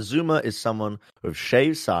 A Zoomer is someone with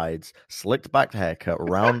shaved sides, slicked back haircut,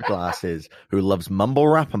 round glasses, who loves mumble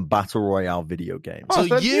rap and battle royale video games.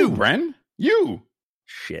 So you, Bren, you.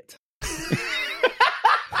 Shit.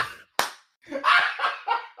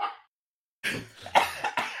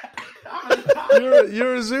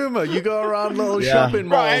 You're a Zoomer. You go around little Yeah. shopping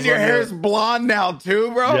Bro, malls. and your on hair's blonde now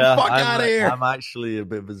too, bro. Fuck out of here. I'm actually a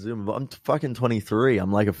bit of a Zoomer, but I'm fucking 23.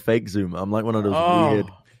 I'm like a fake Zoomer. I'm like one of those Oh,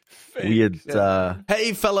 weird.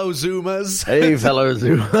 Hey, fellow Zoomers. Hey, fellow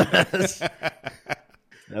Zoomers.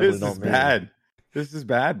 This is bad. This is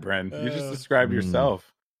bad, Bren. You just described yourself.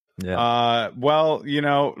 Yeah. Well, you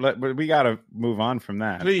know, we got to move on from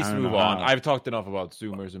that. Please I don't move know on. how. I've talked enough about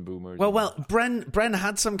Zoomers and Boomers. Well, Bren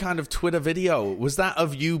had some kind of Twitter video. Was that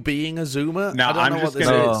of you being a Zoomer? Now, I don't I'm know just what this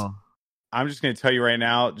gonna- is. Oh, I'm just going to tell you right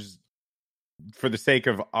now, just for the sake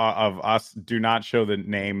of us, do not show the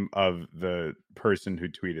name of the person who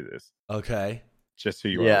tweeted this. Okay. Just so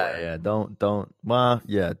you are aware. yeah. Don't. Well,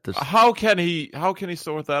 yeah. how can he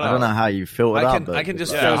sort that out? I don't know how you filter I out. can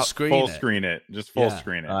just Yeah. full screen Full it. screen it. Just full Yeah.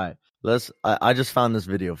 screen it. All right. I just found this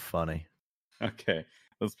video funny. Okay,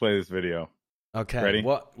 let's play this video. Okay. Ready?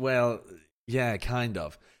 What? Well, yeah, kind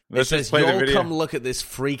of. Let's it just says, play the "Y'all video. come look at this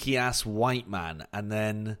freaky ass white man," and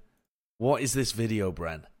then, what is this video,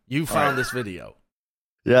 Bren? You found this video.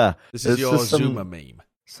 Yeah. This is It's your just Zoomer meme.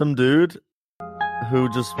 Some dude who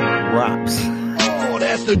just raps. Oh,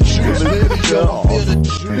 that's the juice, baby. Yo, feel the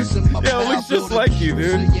juice in my Yeah, it looks mouth. just Feel the like you,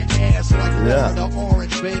 juice dude. in your ass like Yeah. the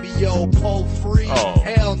orange, baby. Yo, pulp free. Oh.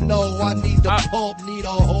 Hell no, I need the pulp. Need a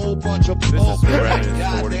whole bunch of pulp. is in my Brandon's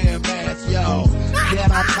goddamn ass, yo.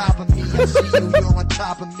 Get on top of me. I see you. You're on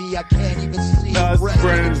top of me. I can't even see No, you. it's Rest of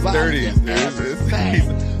Brandon's your body, 30s, your dude. ass is It's-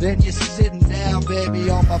 fat. Then you're sitting down, baby,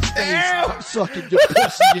 on my face. Ew. I'm sucking your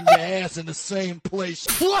pussy and your ass in the same place.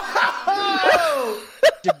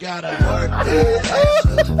 You gotta work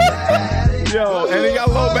that. Yo, and he got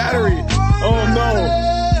low battery.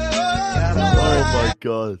 Oh Oh my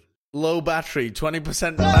god. Low battery,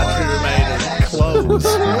 20% battery remaining. Close.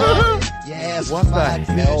 Yes, What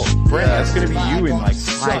the hell? Brent, that's gonna be you in like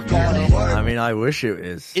 5 years. I mean, I wish it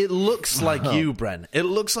is. It looks like you, Bren. It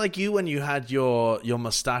looks like you when you had your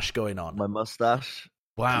mustache going on. My mustache.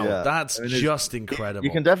 Wow, Yeah. that's I mean, it's- just incredible.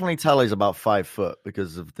 You can definitely tell he's about 5 foot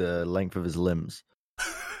because of the length of his limbs.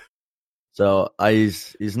 So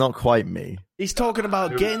he's not quite me. He's talking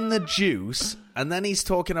about getting the juice, and then he's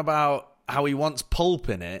talking about how he wants pulp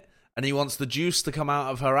in it, and he wants the juice to come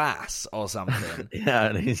out of her ass or something. Yeah,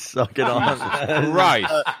 and he's sucking on Right.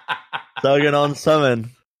 sucking on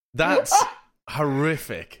something. That's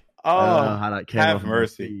horrific. I don't know Oh, how that came have up in my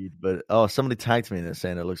mercy. feed, but somebody tagged me in it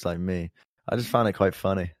saying it looks like me. I just found it quite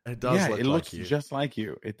funny. It does yeah, look it like looks you. just like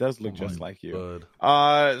you. It does look Oh just my like you.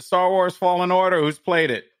 God. Star Wars Fallen Order. Who's played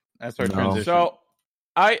it? That's our No. transition. So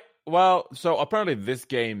so apparently this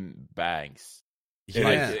game bangs.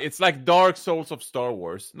 Yeah. It's like Dark Souls of Star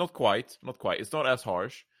Wars. Not quite. It's not as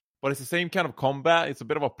harsh, but it's the same kind of combat. It's a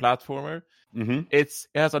bit of a platformer. Mhm. It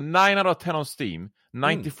has a 9 out of 10 on Steam.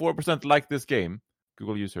 94% like this game,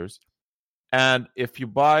 Google users. And if you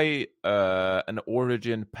buy an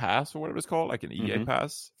Origin Pass or whatever it's called, like an EA Mhm.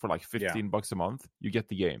 Pass for like $15 a month, you get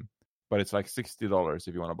the game. But it's like $60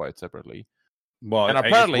 if you want to buy it separately. Well, and it's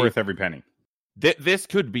apparently- worth every penny. This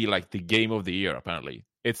could be like the game of the year. Apparently,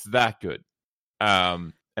 it's that good,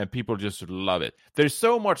 and people just love it. There's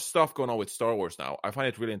so much stuff going on with Star Wars now. I find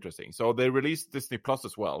it really interesting. So they released Disney Plus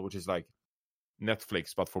as well, which is like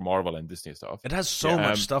Netflix but for Marvel and Disney stuff. It has so Yeah.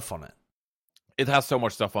 much stuff on it. It has so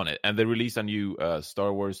much stuff on it, and they released a new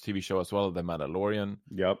Star Wars TV show as well, The Mandalorian,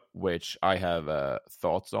 Yep. which I have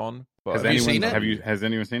thoughts on. But Has Have you anyone seen it? Has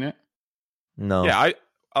anyone seen it? No. Yeah,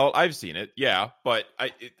 I've seen it. Yeah, but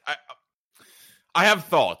I have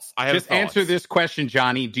thoughts. Just answer this question,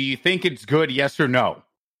 Johnny. Do you think it's good? Yes or no?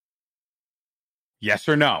 Yes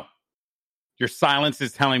or no? Your silence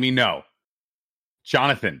is telling me no.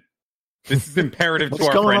 Jonathan, this is imperative to What's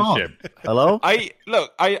our going on? friendship. Hello? I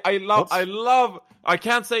love. I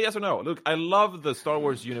can't say yes or no. Look, I love the Star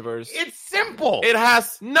Wars universe. It's simple.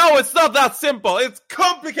 It's not that simple. It's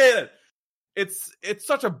complicated. It's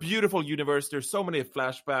such a beautiful universe. There's so many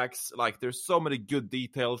flashbacks. Like there's so many good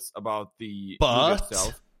details about the movie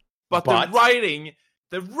itself. But the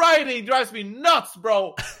writing drives me nuts,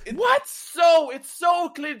 bro. It's so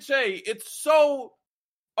cliche. It's so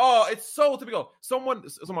typical. Someone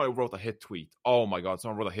wrote a hit tweet. Oh my god,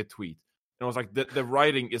 someone wrote a hit tweet. And it was like the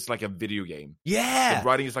writing is like a video game. Yeah. The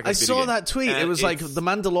writing is like a I video saw game. that tweet. And It was like it's- The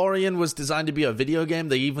Mandalorian was designed to be a video game.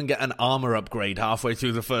 They even get an armor upgrade halfway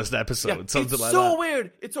through the first episode. Yeah, something it's like so that.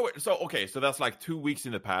 weird. It's so weird. So okay, so that's like 2 weeks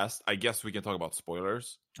in the past. I guess we can talk about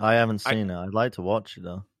spoilers. I haven't seen it. I'd like to watch it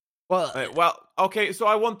though. Well, Okay, so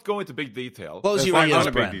I won't go into big detail. close Let's your not go ears,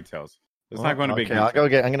 into big Brent. details. Let's not go into big Okay,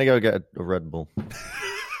 details. I'm gonna go get a Red Bull.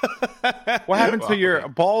 What happened to your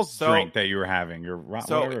balls So- drink that you were having? Your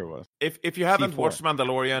So- whatever it was. If you haven't C4. watched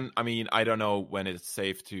Mandalorian, I mean, I don't know when it's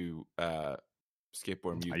safe to skip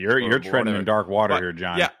or mute. You're or treading in whatever. dark water But, here,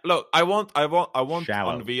 John. Yeah, look, I won't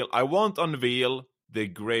Shallow. unveil the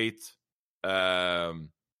great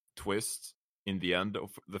twist in the end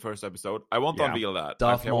of the first episode. I won't Yeah. unveil that.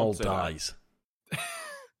 Darth Okay, I won't Maul say that. dies.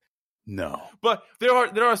 No. But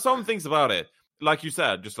there are some things about it, like you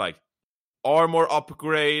said, just like armor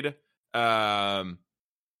upgrade, and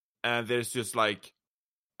there's just like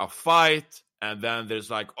a fight, and then there's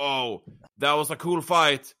like, oh, that was a cool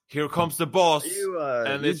fight. Here comes the boss,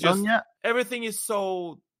 and you it's done just yet? everything is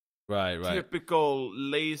so Right. typical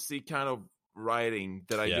lazy kind of writing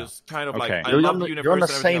that I Yeah. just kind of Okay. like. I You're love on the the, universe you're on the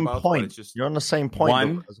and everything same about, but point. it's just... You're on the same point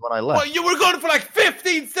One- as when I left. Well, you were going for like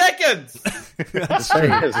 15 seconds. It's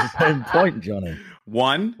the same point, Johnny.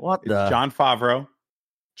 One, What it's the? Jon Favreau.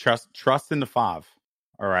 Trust in the Fav.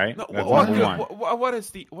 All right? No, That's what number one. what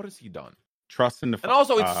has he done? Trust in the Fav. And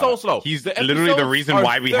also, it's so slow. He's The literally the episodes reason are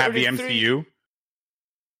why we have the 33. MCU.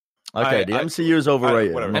 Okay, the MCU is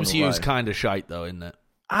overrated. whatever. I'm not MCU is lying. kind of shite, though, isn't it?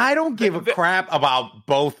 I don't give a crap about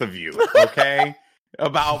both of you, okay?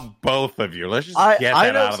 About both of you. Let's just get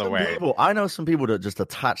that know out of the some way. People, I know some people that just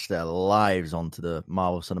attach their lives onto the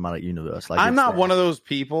Marvel Cinematic Universe. Like I'm not one of those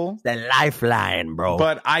people, the lifeline, bro.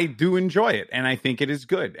 but I do enjoy it, and I think it is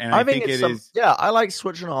good. And I think it's it is. Yeah, I like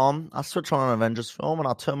switching on. I switch on an Avengers film, and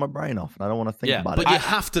I'll turn my brain off, and I don't want to think Yeah, about but it. you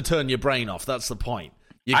have to turn your brain off. That's the point.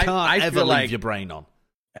 You I can't ever feel leave like- your brain on.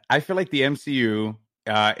 I feel like the MCU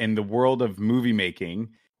in the world of movie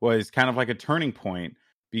making was kind of like a turning point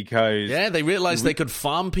because Yeah, they realized they could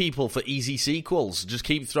farm people for easy sequels. Just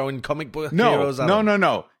keep throwing comic book no, heroes at them.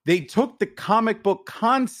 no. They took the comic book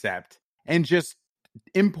concept and just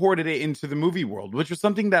imported it into the movie world, which was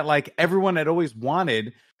something that like everyone had always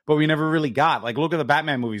wanted, but we never really got. Like, look at the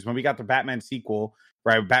Batman movies. When we got the Batman sequel,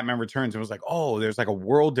 right, Batman Returns, it was like, oh, there's like a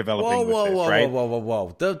world developing with this, right?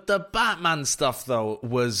 Whoa. The Batman stuff, though,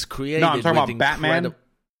 was created No, I'm talking with about Batman incredi-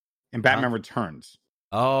 and Batman Returns.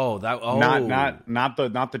 Oh,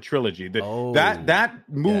 Not the trilogy. That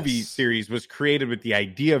movie Yes. series was created with the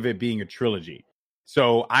idea of it being a trilogy.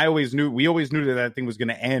 So we always knew that thing was going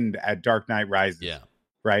to end at Dark Knight Rises. Yeah.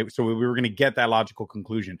 Right. So we were going to get that logical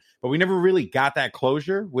conclusion, but we never really got that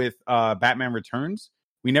closure with Batman Returns.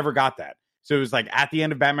 We never got that. So it was like at the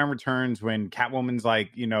end of Batman Returns when Catwoman's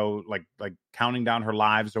like, like counting down her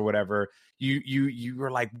lives or whatever, you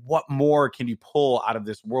were like, what more can you pull out of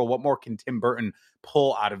this world? What more can Tim Burton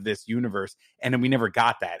pull out of this universe? And then we never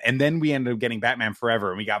got that. And then we ended up getting Batman Forever,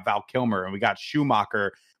 and we got Val Kilmer, and we got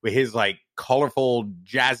Schumacher with his like colorful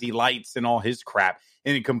jazzy lights and all his crap.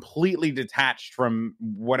 And it completely detached from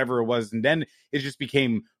whatever it was. And then it just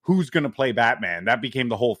became, who's going to play Batman? That became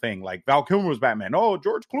the whole thing. Like Val Kilmer was Batman. Oh,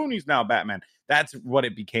 George Clooney's now Batman. That's what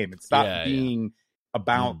it became. It stopped being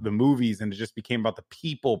about the movies, and it just became about the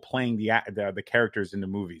people playing the characters in the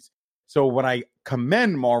movies. So what I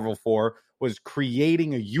commend Marvel for was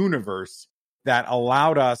creating a universe that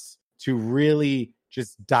allowed us to really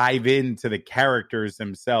just dive into the characters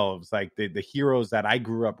themselves, like the heroes that I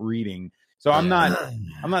grew up reading. So I'm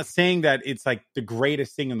not saying that it's like the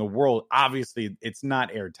greatest thing in the world. Obviously, it's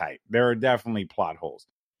not airtight. There are definitely plot holes.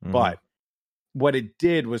 Mhm. But what it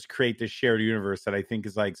did was create this shared universe that I think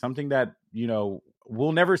is like something that,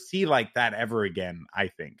 we'll never see like that ever again, I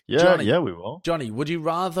think. Johnny. we will. Johnny, would you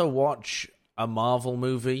rather watch a Marvel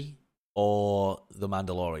movie or The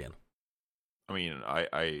Mandalorian? I mean,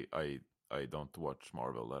 I don't watch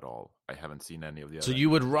Marvel at all. I haven't seen any of the other. So you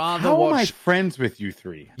would rather How am I watch friends with you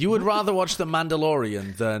three? You would rather watch The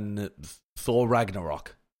Mandalorian than Thor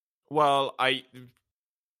Ragnarok? Well, I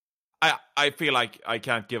feel like I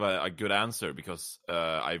can't give a good answer because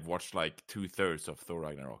I've watched like 2/3 of Thor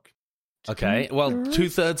Ragnarok. Okay, well,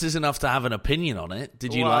 2/3 is enough to have an opinion on it.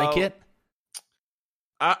 Did you like Well, it?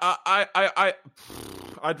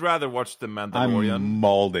 I'd rather watch The Mandalorian. I'm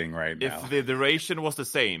molding right now. If the duration was the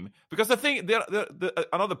same, because the thing,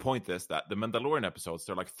 another point is that the Mandalorian episodes,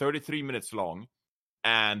 they're like 33 minutes long,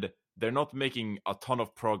 and they're not making a ton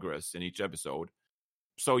of progress in each episode,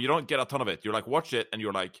 so you don't get a ton of it. You're like, watch it, and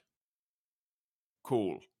you're like,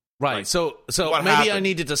 cool. Right, like, so what maybe I happened?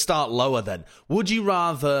 needed to start lower then. Would you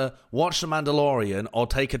rather watch The Mandalorian or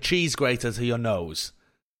take a cheese grater to your nose?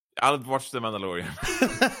 I'll watch The Mandalorian.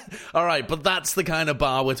 All right, but that's the kind of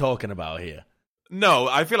bar we're talking about here. No,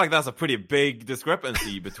 I feel like that's a pretty big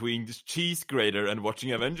discrepancy between this cheese grater and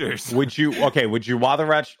watching Avengers. Would you rather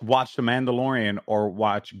watch The Mandalorian or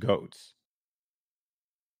watch Goats?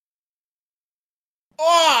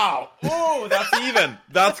 Oh, that's even.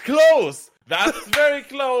 That's close. That's very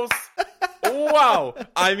close. Wow.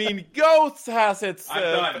 I mean, Ghosts has its. I'm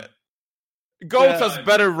done. Ghosts has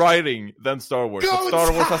better writing than Star Wars. But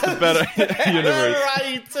Star Wars has the better universe.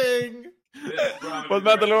 writing. But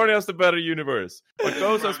Mandalorian has the better universe. But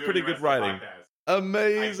Ghosts has pretty good writing.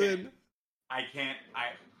 Amazing. I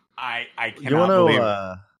cannot You want believe.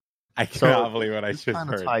 to? I cannot believe what I just Kind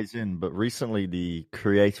of heard. ties in, but recently the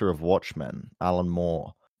creator of Watchmen, Alan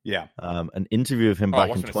Moore, Yeah. an interview of him back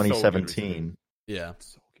in Watchmen is so good 2017 Yeah.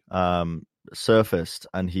 surfaced,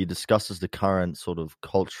 and he discusses the current sort of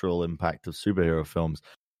cultural impact of superhero films.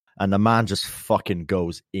 And the man just fucking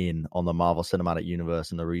goes in on the Marvel Cinematic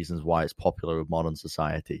Universe and the reasons why it's popular with modern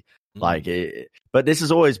society. But this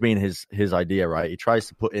has always been his idea, right? He tries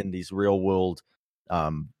to put in these real world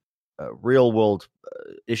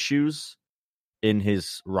issues in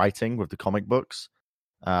his writing with the comic books.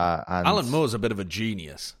 And Alan Moore's a bit of a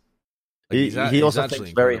genius. he also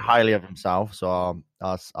thinks very highly of himself, so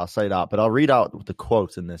I'll say that. But I'll read out the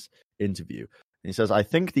quote in this interview. He says, "I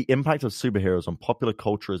think the impact of superheroes on popular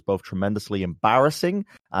culture is both tremendously embarrassing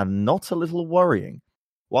and not a little worrying.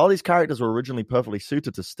 While these characters were originally perfectly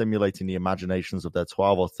suited to stimulating the imaginations of their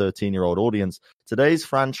 12 or 13-year-old audience, today's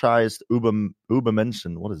franchised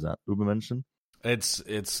Übermenschen," what is that? Übermenschen?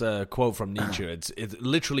 It's a quote from Nietzsche. It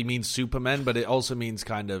literally means supermen, but it also means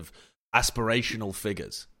kind of aspirational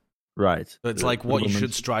figures. Right. So it's like what you should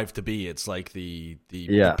Übermenschen. strive to be. It's like the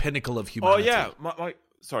Yeah. pinnacle of Oh, humanity. yeah.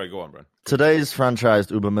 Sorry, go on, Bren. Today's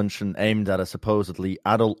franchised Übermenschen aimed at a supposedly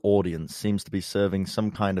adult audience seems to be serving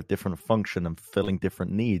some kind of different function and fulfilling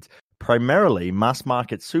different needs. Primarily,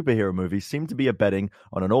 mass-market superhero movies seem to be a betting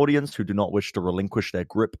on an audience who do not wish to relinquish their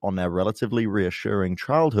grip on their relatively reassuring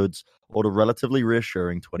childhoods or the relatively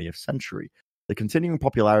reassuring 20th century. The continuing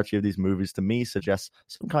popularity of these movies to me suggests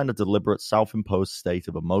some kind of deliberate self-imposed state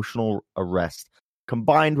of emotional arrest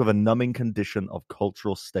combined with a numbing condition of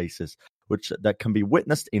cultural stasis, that can be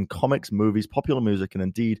witnessed in comics, movies, popular music, and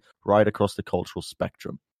indeed right across the cultural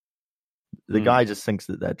spectrum. The guy just thinks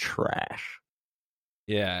that they're trash.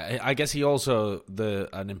 Yeah, I guess he also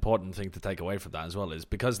an important thing to take away from that as well is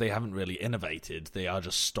because they haven't really innovated, they are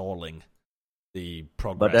just stalling the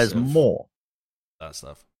progress. But there's of more. that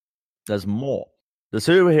stuff. There's more. The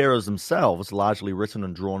superheroes themselves, largely written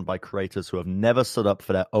and drawn by creators who have never stood up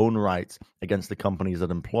for their own rights against the companies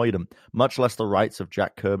that employ them, much less the rights of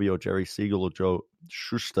Jack Kirby or Jerry Siegel or Joe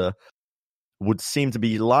Shuster, would seem to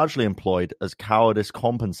be largely employed as cowardice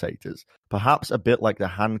compensators, perhaps a bit like the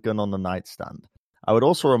handgun on the nightstand. I would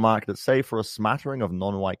also remark that, save for a smattering of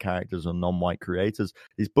non-white characters or non-white creators,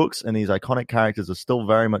 these books and these iconic characters are still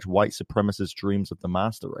very much white supremacist dreams of the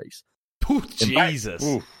master race. Ooh, Jesus.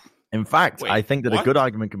 In fact, Wait, I think that what? a good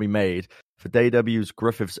argument can be made for J.W.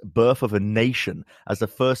 Griffith's Birth of a Nation as the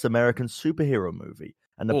first American superhero movie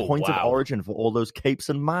and the point of origin for all those capes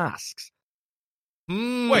and masks.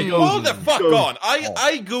 Wait, hold the fuck on.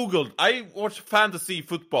 I Googled. I watched fantasy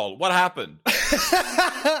football. What happened?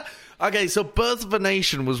 Okay, so Birth of a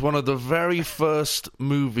Nation was one of the very first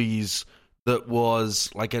movies that was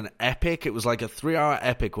like an epic. It was like a 3-hour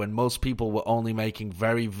epic when most people were only making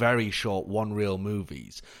very, very short one-reel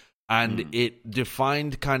movies. And it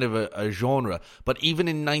defined kind of a genre. But even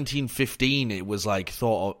in 1915, it was like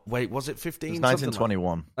thought of... Wait, was it 15? It was 1921.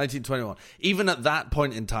 1921. Even at that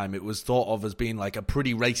point in time, it was thought of as being like a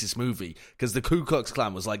pretty racist movie because the Ku Klux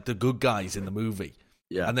Klan was like the good guys in the movie.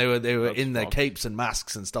 Yeah. And they were That's in their wrong. capes and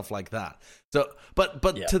masks and stuff like that. So, but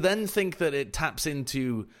to then think that it taps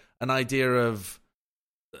into an idea of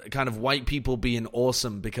kind of white people being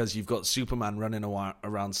awesome because you've got Superman running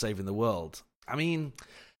around saving the world. I mean,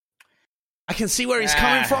 I can see where he's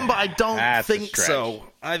coming from, but I don't That's a think stretch. so.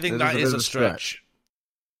 I think It that is a is bit a of a stretch.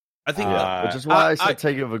 I think Which is why I said I-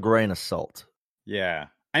 take it with a grain of salt. Yeah.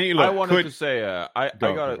 I mean, look, I wanted to say, I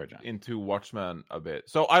Go got for it, John. into Watchmen a bit.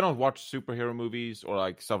 So I don't watch superhero movies or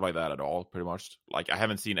like stuff like that at all, pretty much. Like I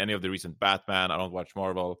haven't seen any of the recent Batman. I don't watch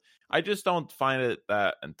Marvel. I just don't find it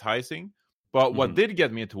that enticing. But what did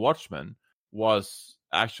get me into Watchmen was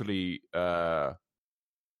actually the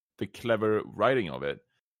clever writing of it.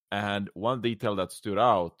 And one detail that stood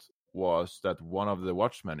out was that one of the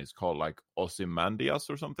Watchmen is called like Ozymandias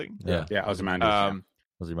or something. Yeah. Yeah, Ozymandias.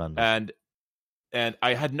 Ozymandias. And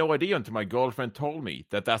I had no idea until my girlfriend told me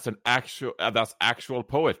that that's actual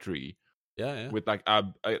poetry yeah. with like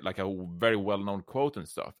a very well known quote and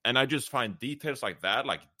stuff. And I just find details like that,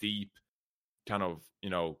 like deep kind of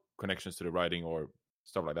connections to the writing or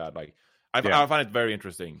stuff like that. Like I find it very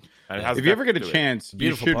interesting. And it has If you ever get a depth to it. chance, you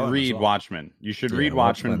Beautiful should poem as read well. Watchmen. You should Yeah, read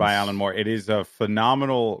Watchmen by Watchmen's- Alan Moore. It is a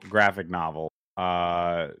phenomenal graphic novel.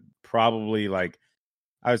 Probably like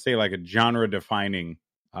I would say like a genre defining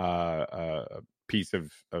piece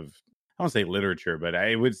of I I don't say literature, but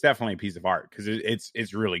it was definitely a piece of art because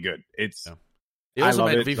it's really good. It's He also I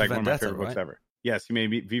love made it. V It's for like one of my Vendetta, favorite books right? ever. Yes, he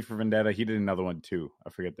made V for Vendetta. He did another one too.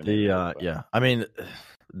 I forget the name. Yeah. I mean,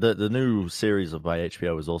 the new series by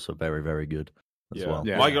HBO is also very, very good as well.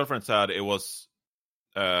 Yeah. My girlfriend said it was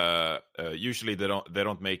usually they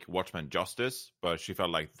don't make Watchmen justice, but she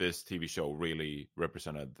felt like this TV show really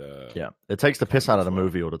represented the. Yeah, it takes the piss out of the as well.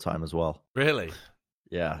 movie all the time as well. Really?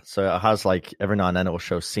 Yeah, so it has like every now and then it will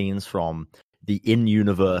show scenes from the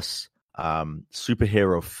in-universe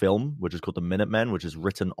superhero film, which is called The Minutemen, which is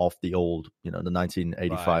written off the old, the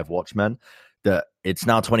 1985 Right. Watchmen. That it's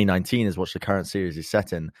now 2019 is what the current series is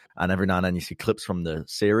set in, and every now and then you see clips from the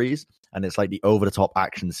series, and it's like the over-the-top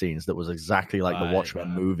action scenes that was exactly like the Right, Watchmen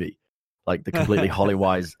right. movie, like the completely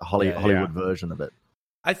Hollywood version of it.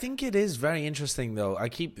 I think it is very interesting, though. I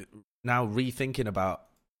keep now rethinking about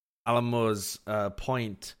Alan Moore's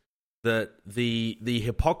point that the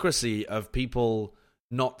hypocrisy of people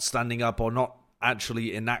not standing up or not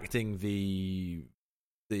actually enacting the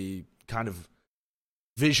kind of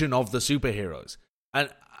vision of the superheroes, and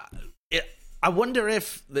I wonder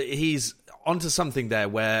if he's onto something there,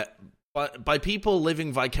 where by people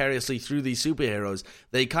living vicariously through these superheroes,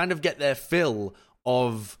 they kind of get their fill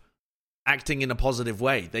of acting in a positive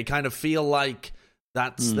way. They kind of feel like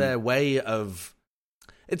that's their way of.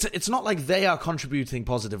 It's not like they are contributing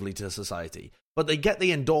positively to society, but they get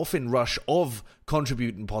the endorphin rush of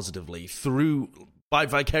contributing positively by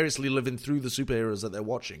vicariously living through the superheroes that they're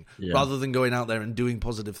watching, rather than going out there and doing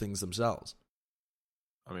positive things themselves.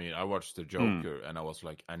 I mean, I watched The Joker, and I was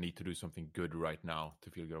like, I need to do something good right now to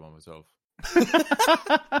feel good about myself.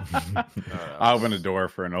 I opened a door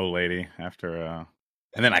for an old lady after,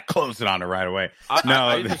 and then I closed it on her right away.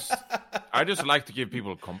 I just like to give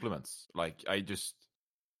people compliments. Like,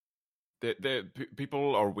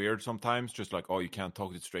 people are weird sometimes, just like, oh, you can't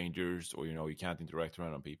talk to strangers, or you can't interact with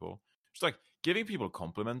random people. Just like giving people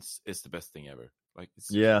compliments is the best thing ever. Like,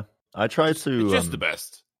 I try to. It's just the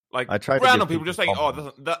best. Like, I try to random give people just like,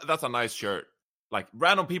 oh, that's a nice shirt. Like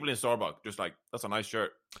random people in Starbucks, just like, that's a nice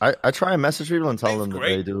shirt. I try and message people and tell them That's that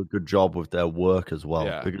they great. do a good job with their work as well.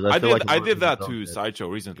 Yeah. Because I did that to Sideshow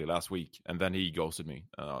recently last week, and then he ghosted me,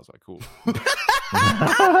 and I was like, cool.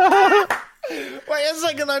 Wait a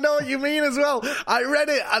second, I know what you mean as well. I read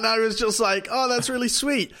it and I was just like, oh, that's really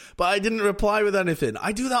sweet. But I didn't reply with anything.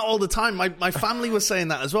 I do that all the time. My family was saying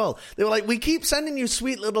that as well. They were like, we keep sending you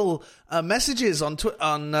sweet little messages on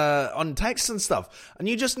text and stuff, and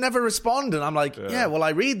you just never respond. And I'm like, yeah, well, I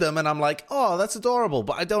read them and I'm like, oh, that's adorable.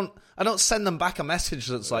 But I don't send them back a message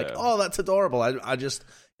that's like, oh, that's adorable. I just,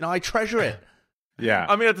 I treasure it. Yeah.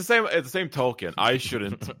 I mean, at the same token, I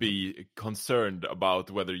shouldn't be concerned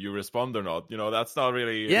about whether you respond or not. That's not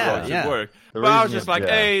really how it should work. But I was just like,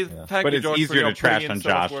 hey, thank but you, it's George, easier for, to trash putting in on so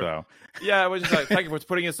much Josh, work. though. Yeah, I was just like, thank you for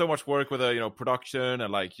putting in so much work with production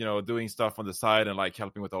and like doing stuff on the side and like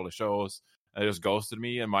helping with all the shows. And it just ghosted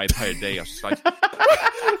me, and my entire day I was just like,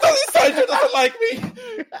 Sideshow doesn't like me.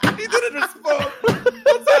 He didn't respond.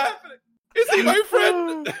 What's happening? Is he my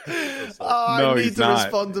friend? I need he's to not.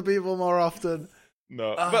 respond to people more often.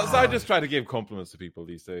 No, but so I just try to give compliments to people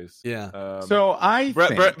these days. Yeah. So I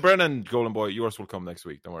think... Brennan, Golden Boy, yours will come next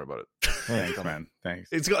week. Don't worry about it. Thanks, man. Thanks.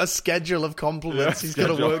 He's got a schedule of compliments. He's got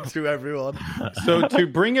to work through everyone. So to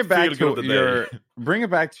bring it back Feel good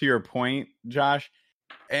to your point, Josh,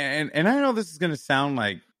 and I know this is going to sound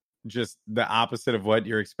like just the opposite of what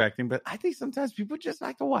you're expecting, but I think sometimes people just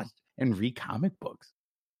like to watch and read comic books.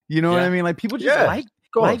 You know what I mean? Like people just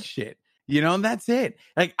like shit. And that's it.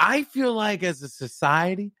 Like I feel like as a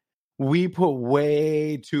society, we put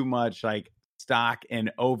way too much like stock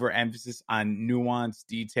and overemphasis on nuanced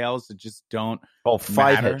details that just don't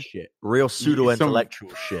five-head shit, real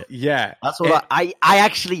pseudo-intellectual shit. Yeah, that's what I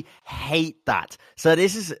actually hate that. So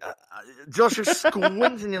this is Josh is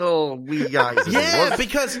squinting your little wee guys. Yeah,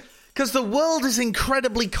 because the world is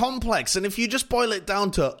incredibly complex, and if you just boil it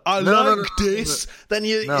down to this, then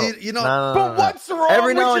you know. But what's wrong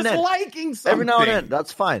every with now and just then, liking something? Every now and then,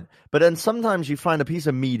 that's fine. But then sometimes you find a piece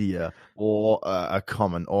of media or a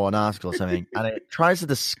comment or an article or something, and it tries to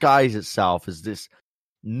disguise itself as this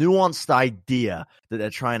nuanced idea that they're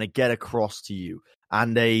trying to get across to you.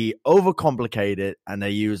 And they overcomplicate it, and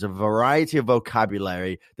they use a variety of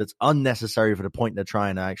vocabulary that's unnecessary for the point they're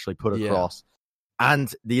trying to actually put across.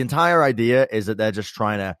 And the entire idea is that they're just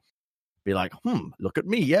trying to be like, look at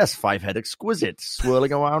me. Yes, five-head exquisite,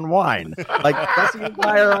 swirling around wine. Like, that's the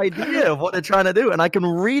entire idea of what they're trying to do. And I can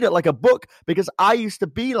read it like a book because I used to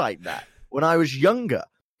be like that when I was younger.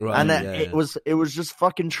 Right, and it was just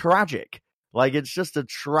fucking tragic. Like, it's just a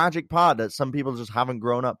tragic part that some people just haven't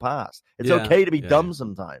grown up past. It's Yeah, okay to be yeah, dumb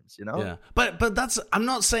sometimes, you know? Yeah, but that's. I'm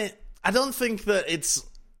not saying. I don't think that it's.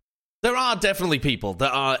 There are definitely people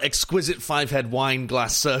that are exquisite 5-head wine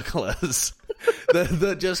glass circlers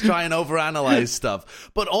that just try and overanalyze stuff.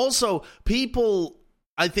 But also, people,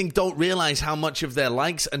 I think, don't realize how much of their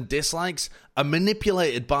likes and dislikes are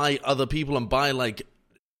manipulated by other people and by, like,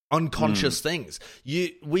 unconscious things.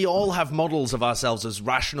 We all have models of ourselves as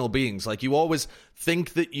rational beings. Like, you always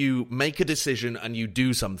think that you make a decision and you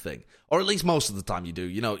do something, or at least most of the time you do.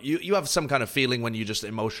 You know, you have some kind of feeling when you're just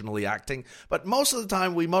emotionally acting, but most of the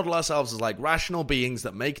time we model ourselves as like rational beings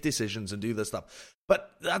that make decisions and do this stuff.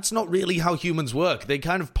 But that's not really how humans work. They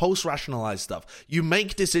kind of post-rationalize stuff. You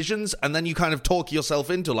make decisions and then you kind of talk yourself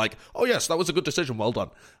into like, oh yes, that was a good decision, well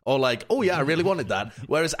done. Or like, oh yeah, I really wanted that.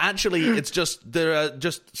 Whereas actually it's just, there are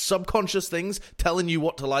just subconscious things telling you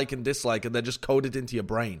what to like and dislike, and they're just coded into your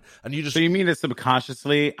brain. And you just... So you mean that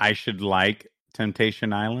subconsciously I should like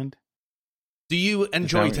Temptation Island? Do you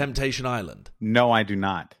enjoy Temptation Island? No, I do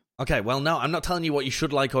not. Okay, well, no, I'm not telling you what you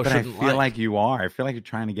should like or but shouldn't like. I feel like you are. I feel like you're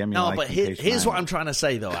trying to get me to like Temptation Here's Island. what I'm trying to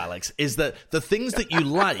say, though, Alex, is that the things that you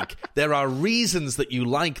like, there are reasons that you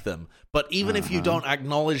like them. But even if you don't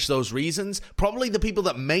acknowledge those reasons, probably the people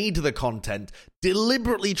that made the content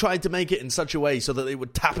deliberately tried to make it in such a way so that it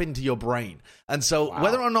would tap into your brain. And so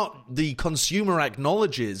whether or not the consumer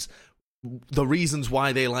acknowledges the reasons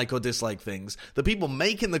why they like or dislike things, the people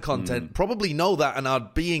making the content probably know that and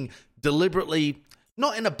are being deliberately,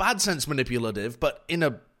 not in a bad sense manipulative, but in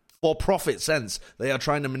a for-profit sense, they are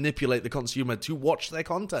trying to manipulate the consumer to watch their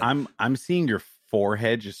content. I'm seeing your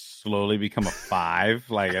forehead just slowly become a 5,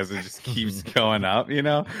 like as it just keeps going up, you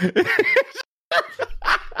know?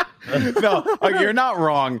 No, you're not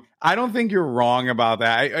wrong. I don't think you're wrong about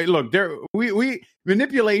that. Look, we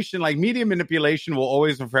manipulation, like media manipulation, will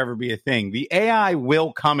always and forever be a thing. The AI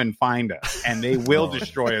will come and find us, and they will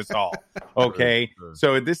destroy us all. Okay, Sure.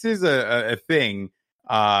 So this is a thing.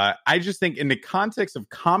 I just think in the context of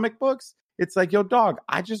comic books, it's like, yo, dog,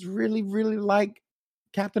 I just really, really like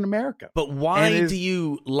Captain America. But why do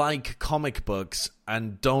you like comic books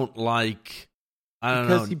and don't like, I don't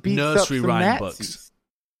know, he beats nursery up some rhyme Nazis. books?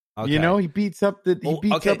 Okay. You know, he beats up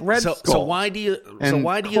up Red Skull. So why do you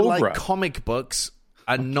Cobra. like comic books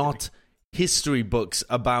and not history books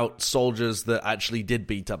about soldiers that actually did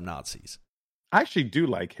beat up Nazis? I actually do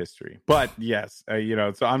like history, but yes, you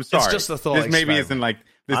know. So I'm sorry. It's just a thought. This maybe experiment. isn't like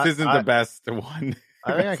this isn't the best one.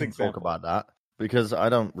 I think I can example. talk about that because I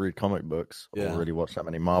don't read comic books or Yeah. really watch that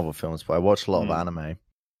many Marvel films, but I watch a lot of anime, and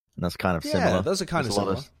that's kind of similar. Yeah, those are kind of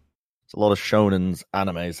similar. There's a lot of shonen's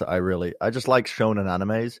animes that I just like shonen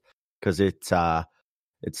animes because it's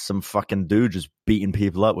some fucking dude just beating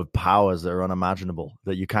people up with powers that are unimaginable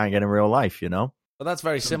that you can't get in real life, you know? But that's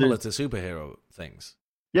very similar to superhero things.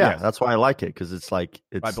 Yeah, Yes. that's why I like it because it's like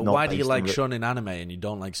it's Right, but not why do you based like on shonen anime and you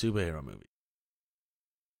don't like superhero movies?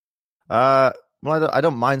 Well, I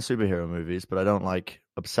don't mind superhero movies, but I don't like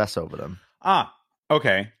obsess over them.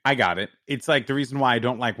 Okay, I got it. It's like the reason why I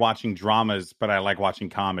don't like watching dramas, but I like watching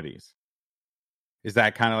comedies. Is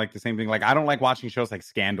that kind of like the same thing? Like, I don't like watching shows like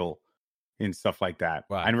Scandal and stuff like that.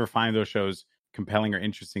 Right. I never find those shows compelling or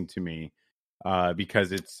interesting to me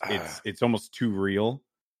because it's almost too real.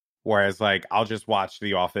 Whereas, like, I'll just watch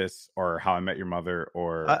The Office or How I Met Your Mother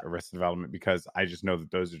or Arrested Development because I just know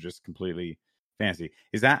that those are just completely fancy.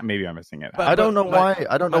 Is that maybe I'm missing it? But- I don't know but- why.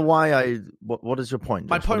 I don't know why. What is your point?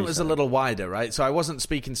 My Josh? What point are you was a saying? little wider, right? So I wasn't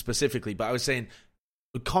speaking specifically, but I was saying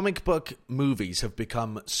comic book movies have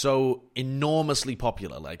become so enormously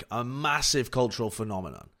popular, like a massive cultural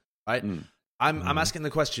phenomenon, right? I'm asking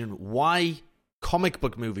the question, why comic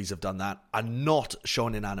book movies have done that and not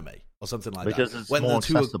shown in anime or something like because that? it's When more the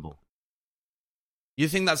two are- accessible. You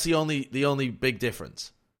think that's the only big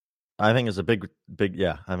difference? I think it's a big.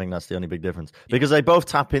 Yeah, I think that's the only big difference because they both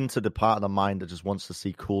tap into the part of the mind that just wants to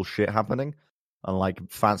see cool shit happening, and like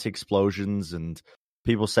fancy explosions and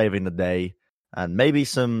people saving the day, and maybe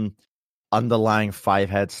some underlying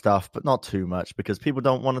 5-head stuff, but not too much because people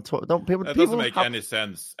don't want to talk. Don't people? That people doesn't make have- any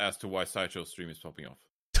sense as to why Sideshow Stream is popping off.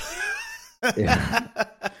 Yeah.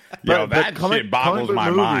 Yo, But that shit boggles book my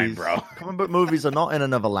mind, bro. Comic book movies are not in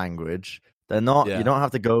another language. They're not. Yeah. You don't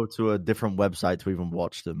have to go to a different website to even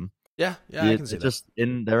watch them. Yeah, I can see that. Just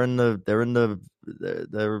they're in the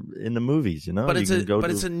movies, you know. But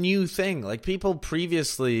it's a new thing. Like people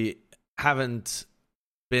previously haven't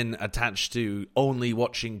been attached to only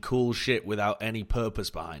watching cool shit without any purpose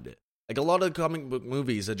behind it. Like a lot of comic book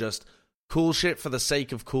movies are just cool shit for the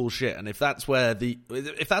sake of cool shit, and if that's where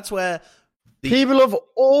people have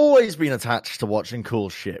always been attached to watching cool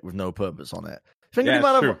shit with no purpose on it. Think Yeah, of the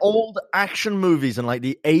amount it's of true. old action movies in like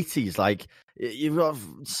the 80s. Like you've got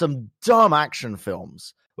some dumb action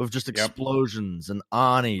films with just explosions and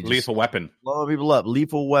Arnie, just Lethal Weapon. blowing people up.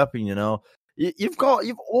 Lethal Weapon, you know. You've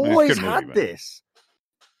always good movie, had but- this.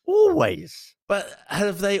 Always. But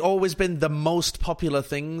have they always been the most popular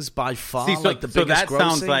things by far? See, so, like the so biggest that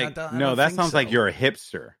sounds grossing? like I no. don't That think sounds so. like you're a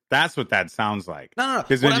hipster. That's what that sounds like. No.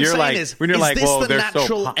 Because What when I'm you're saying like, is, when you're like, this well, the they're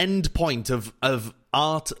natural so end point of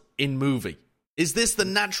art in movie? Is this the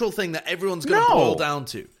natural thing that everyone's going to No. boil down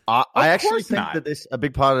to? I actually course think not. that a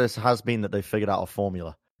big part of this has been that they figured out a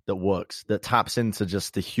formula that works, that taps into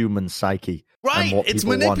just the human psyche. and Right, what it's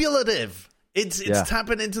people want. manipulative. It's Yeah.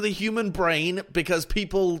 tapping into the human brain because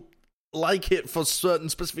people like it for certain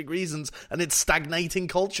specific reasons, and it's stagnating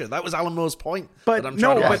culture. That was Alan Moore's point But that I'm no,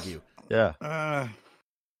 trying to but- argue. Yeah,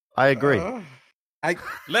 I agree. I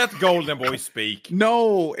Let Golden Boy speak.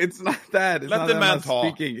 no, it's not that. It's Let not the that I'm man not talk.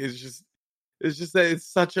 Speaking. It's just that it's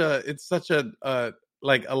such a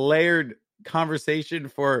like a layered conversation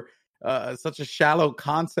for such a shallow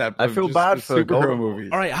concept. I of feel just bad the for superhero Golden Boy. movies.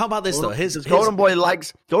 All right, how about this though? Golden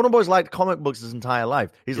Boy's liked comic books his entire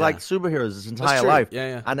life. He's Yeah. liked superheroes his entire true. life.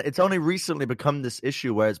 Yeah. And it's only recently become this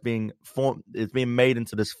issue where it's being made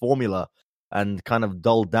into this formula and kind of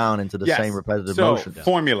dulled down into the Yes. same repetitive So, motion.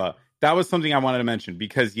 formula. That was something I wanted to mention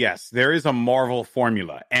because yes, there is a Marvel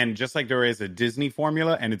formula, and just like there is a Disney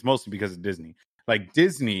formula, and it's mostly because of Disney. Like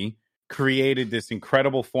Disney created this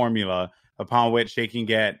incredible formula upon which they can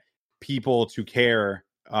get people to care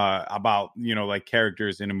about, like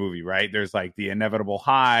characters in a movie, right? There's like the inevitable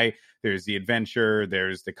high, there's the adventure,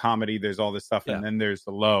 there's the comedy, there's all this stuff, Yeah. and then there's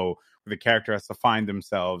the low, where the character has to find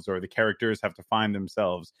themselves, or the characters have to find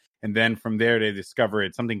themselves. And then from there, they discover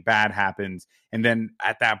it. Something bad happens. And then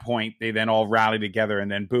at that point, they then all rally together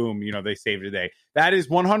and then boom, they save the day. That is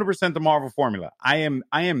 100% the Marvel formula. I am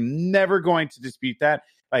never going to dispute that.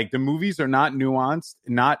 Like the movies are not nuanced,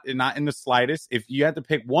 not in the slightest. If you had to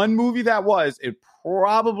pick one movie it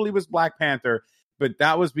probably was Black Panther. But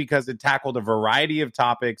that was because it tackled a variety of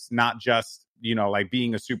topics, not just, like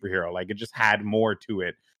being a superhero. Like it just had more to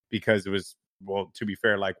it because it was, well, to be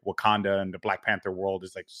fair, like Wakanda and the Black Panther world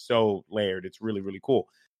is like so layered. It's really, really cool.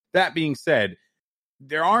 That being said,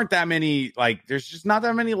 there aren't that many, there's just not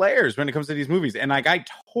that many layers when it comes to these movies. And like, I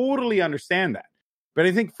totally understand that. But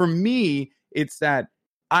I think for me, it's that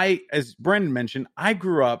as Brendan mentioned, I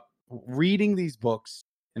grew up reading these books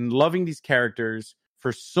and loving these characters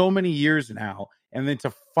for so many years now. And then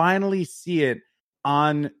to finally see it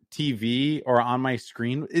on TV or on my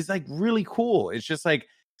screen is like really cool. It's just like,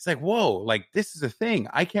 whoa, like this is a thing.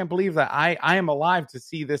 I can't believe that I am alive to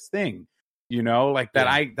see this thing, like that.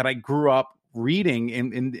 Yeah. I grew up reading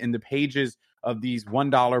in the pages of these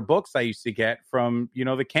 $1 books I used to get from,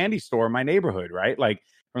 the candy store in my neighborhood, right? Like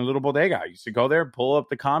from Little Bodega. I used to go there, pull up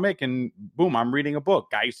the comic, and boom, I'm reading a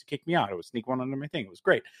book. Guy used to kick me out. I would sneak one under my thing. It was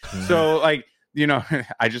great. So like,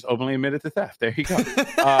 I just openly admitted to theft. There you go. It's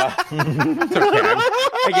okay.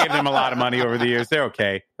 I gave them a lot of money over the years. They're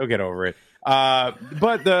okay. They'll get over it.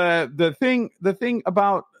 But the thing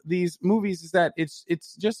about these movies is that it's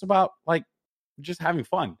just about like just having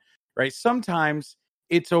fun, right? Sometimes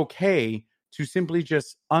it's okay to simply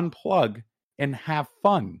just unplug and have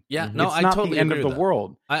fun. Yeah, no, It's I not totally the end agree of with the that.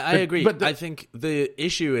 world. I But- agree. but I think the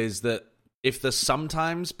issue is that if the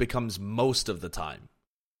sometimes becomes most of the time,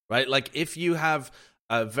 right? Like if you have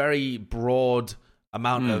a very broad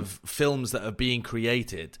amount of films that are being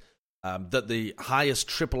created, that the highest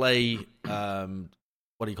AAA,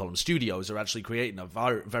 what do you call them, studios are actually creating a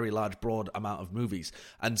very, very large, broad amount of movies.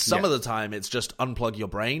 And some of the time it's just unplug your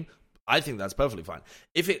brain. I think that's perfectly fine.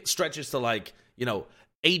 If it stretches to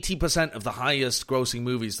 80% of the highest grossing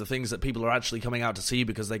movies, the things that people are actually coming out to see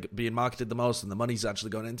because they're being marketed the most and the money's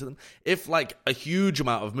actually going into them. If a huge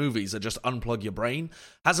amount of movies are just unplug your brain,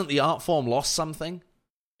 hasn't the art form lost something?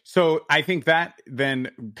 So I think that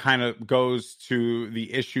then kind of goes to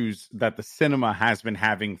the issues that the cinema has been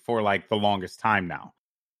having for the longest time now,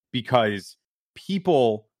 because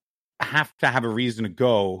people have to have a reason to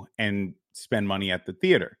go and spend money at the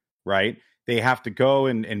theater, right? They have to go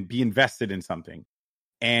and be invested in something.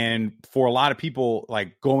 And for a lot of people,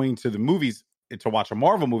 going to the movies to watch a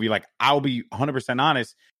Marvel movie, I'll be 100%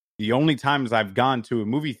 honest, the only times I've gone to a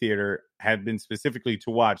movie theater have been specifically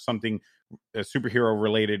to watch something superhero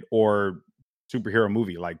related or superhero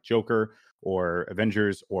movie like Joker or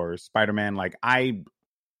Avengers or Spider-Man. I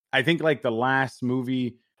think the last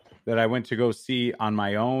movie that I went to go see on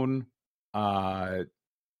my own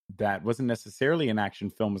that wasn't necessarily an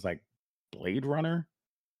action film was Blade Runner.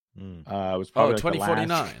 It was probably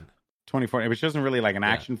 2049. 2014, which wasn't really like an Yeah.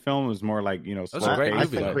 action film. It was more like, you know, was a slow great I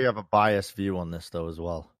paced. movie, think we have a biased view on this though as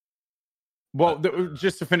well. Well,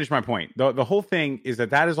 just to finish my point, the whole thing is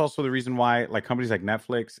that is also the reason why like companies like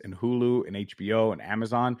Netflix and Hulu and HBO and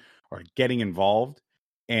Amazon are getting involved.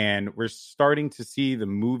 And we're starting to see the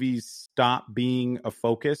movies stop being a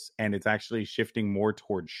focus and it's actually shifting more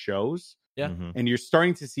towards shows. Yeah. Mhm. And you're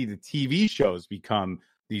starting to see the TV shows become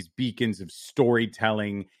these beacons of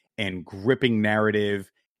storytelling and gripping narrative,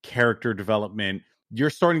 character development. You're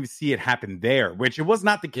starting to see it happen there, which it was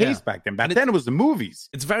not the case Yeah. back then. Back And then it was the movies.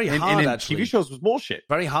 It's very And hard, in actually. TV shows was bullshit.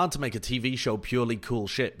 Very hard to make a TV show purely cool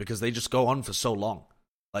shit because they just go on for so long.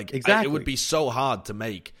 Like, Exactly. it would be so hard to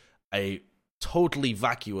make a totally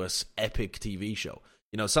vacuous, epic TV show.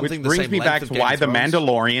 You know, something Which the brings same me length back of to Game why of The Thrones.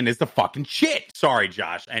 Mandalorian is the fucking shit. Sorry,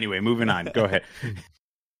 Josh. Anyway, moving on. Go ahead.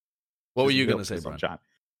 What were you Build going to say, this up, Brian? John?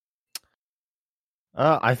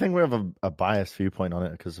 I think we have a biased viewpoint on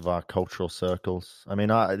it because of our cultural circles. I mean,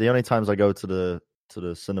 the only times I go to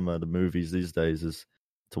the cinema, the movies these days, is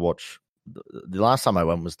to watch. The last time I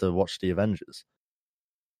went was to watch the Avengers,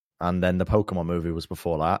 and then the Pokemon movie was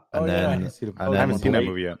before that, and Oh, yeah. then I haven't seen it. and I then haven't seen that Blade-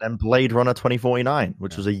 movie yet. and Blade Runner 2049,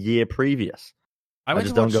 which was a year previous. I went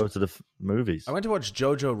just to don't watch- go to the movies. I went to watch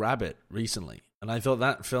Jojo Rabbit recently, and I thought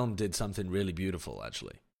that film did something really beautiful,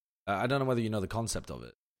 actually. I don't know whether you know the concept of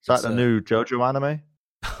it. Is that It's the a- new JoJo anime?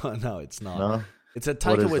 No, it's not. No. It's a What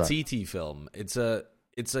Taika is that? Waititi film. It's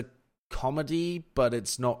a comedy, but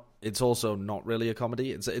it's not. It's also not really a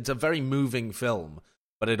comedy. It's a very moving film,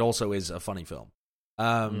 but it also is a funny film.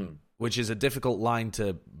 Which is a difficult line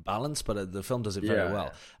to balance, but the film does it very Yeah.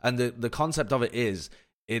 well. And the concept of it is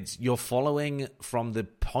you're following from the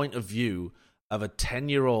point of view of a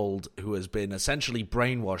 10-year-old who has been essentially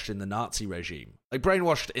brainwashed in the Nazi regime. Like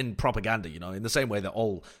brainwashed in propaganda, you know, in the same way that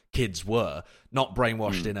all kids were, not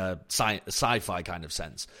brainwashed in a sci-fi kind of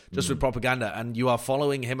sense, just with propaganda. And you are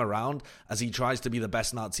following him around as he tries to be the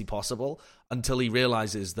best Nazi possible until he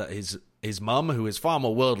realizes that his mum, who is far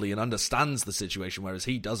more worldly and understands the situation, whereas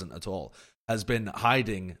he doesn't at all, has been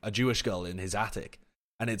hiding a Jewish girl in his attic.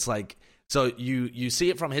 And it's like, so you see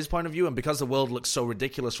it from his point of view, and because the world looks so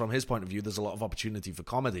ridiculous from his point of view, there's a lot of opportunity for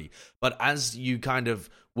comedy. But as you kind of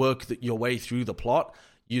work your way through the plot,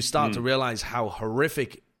 you start to realize how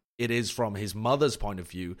horrific it is from his mother's point of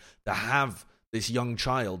view to have this young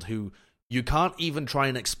child who you can't even try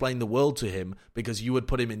and explain the world to him because you would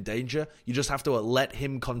put him in danger. You just have to let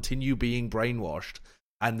him continue being brainwashed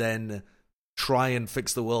and then try and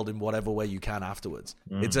fix the world in whatever way you can afterwards.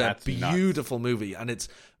 It's a That's nuts. beautiful movie, and it's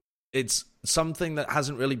something that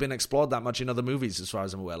hasn't really been explored that much in other movies, as far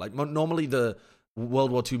as I'm aware. Like normally the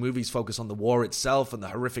World War II movies focus on the war itself and the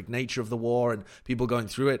horrific nature of the war and people going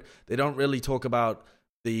through it. They don't really talk about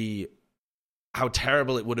how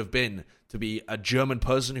terrible it would have been to be a German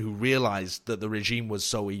person who realized that the regime was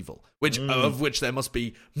so evil, of which there must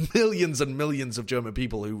be millions and millions of German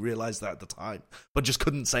people who realized that at the time, but just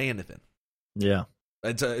couldn't say anything. Yeah.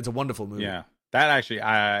 It's a wonderful movie. Yeah, that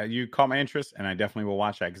actually, you caught my interest, and I definitely will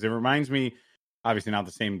watch that because it reminds me, obviously not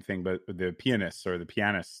the same thing, but the pianist.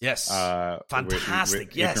 Yes. Fantastic.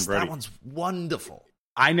 With Yes, Adrian Brody. that one's wonderful.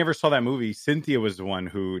 I never saw that movie. Cynthia was the one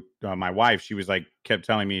who, my wife, she was like, kept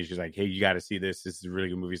telling me, she's like, hey, you got to see this. This is a really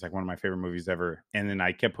good movie. It's like one of my favorite movies ever. And then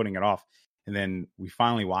I kept putting it off. And then we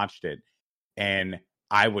finally watched it. And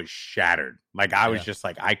I was shattered. Like, I was just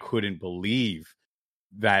like, I couldn't believe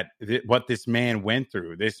that what this man went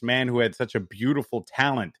through. This man who had such a beautiful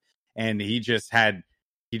talent. And he just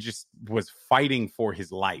was fighting for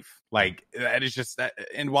his life. Like, that is just that.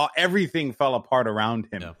 And while everything fell apart around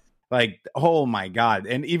him, like, oh my God.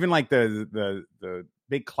 And even like the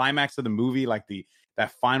big climax of the movie, like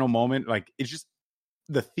that final moment, like it's just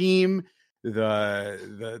the theme,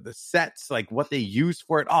 the sets, like what they used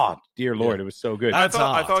for it. Oh dear Lord, it was so good. I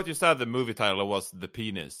thought you said the movie title was The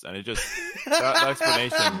Penis, and it just that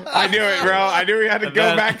explanation. I knew it, bro. I knew we had to And go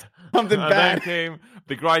then- back to something And then bad. came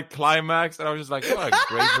the great climax, and I was just like, what a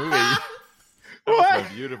great movie. Why?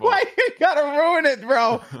 So beautiful. Why you gotta ruin it,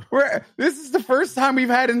 bro? This is the first time we've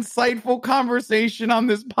had insightful conversation on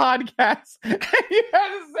this podcast. And you had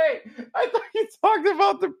to say, I thought you talked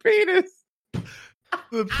about the penis.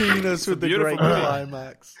 The penis with the beautiful great movie.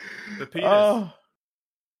 climax. The penis.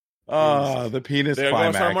 The penis There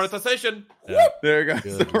climax. goes our monetization. There it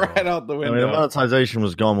goes. Good Right Lord. out the I mean, the window. monetization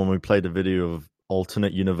was gone when we played a video of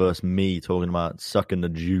alternate universe me talking about sucking the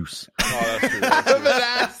juice. Oh, that's true. I'm an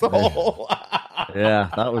asshole. Yeah,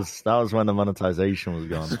 that was when the monetization was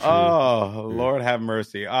gone. Oh, Lord have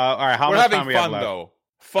mercy. All right, how We're much having time we have fun, left? though.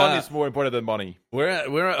 Fun Uh, is more important than money. We're at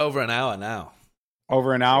over an hour now.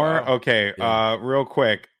 Over an hour? Wow. Okay, Yeah. real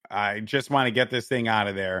quick. I just want to get this thing out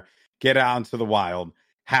of there. get out into the wild.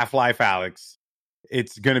 Half-Life Alyx.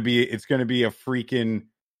 It's gonna be a freaking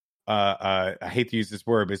I hate to use this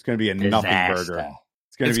word, but it's gonna be a nothing burger.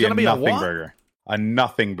 It's gonna be a nothing burger. A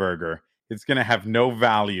nothing burger. It's gonna have no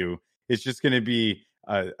value. It's just gonna be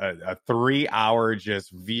a 3-hour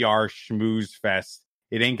just VR schmooze fest.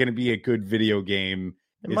 It ain't gonna be a good video game.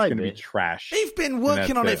 It's gonna be trash. They've been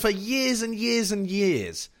working on it for years and years and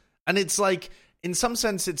years. And it's like, in some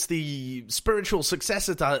sense, it's the spiritual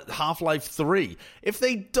successor to Half-Life 3. If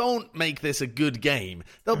they don't make this a good game,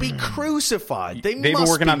 they'll be crucified. They've been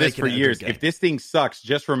working on this for years. If this thing sucks,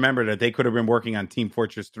 just remember that they could have been working on Team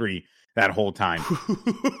Fortress 3 that whole time.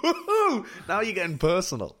 Now you're getting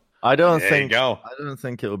personal. I don't think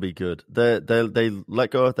it will be good. They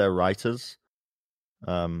let go of their writers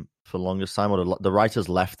for the longest time, or the writers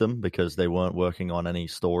left them because they weren't working on any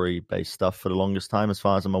story-based stuff for the longest time, as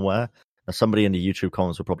far as I'm aware. Now, somebody in the YouTube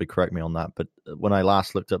comments will probably correct me on that, but when I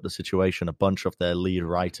last looked up the situation, a bunch of their lead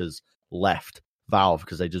writers left Valve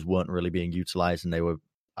because they just weren't really being utilized, and they were.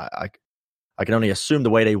 I can only assume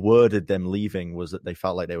the way they worded them leaving was that they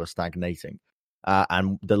felt like they were stagnating.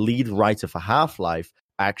 And the lead writer for Half-Life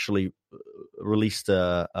actually released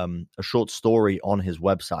a short story on his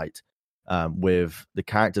website with the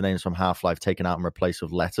character names from Half-Life taken out and replaced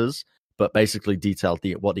with letters, but basically detailed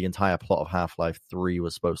what the entire plot of Half-Life 3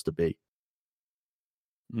 was supposed to be.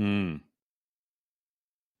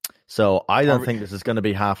 So I don't think this is going to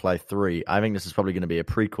be Half-Life 3. I think this is probably going to be a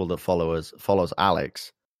prequel that follows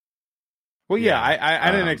Alyx. Well, yeah,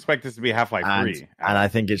 I didn't expect this to be Half-Life 3. And I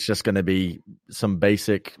think it's just going to be some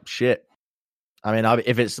basic shit. I mean,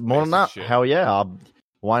 if it's more than that, hell yeah,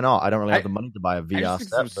 why not? I don't really have the money to buy a VR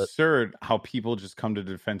set. It's absurd how people just come to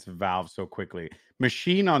the defense of Valve so quickly.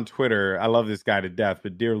 Machine on Twitter, I love this guy to death,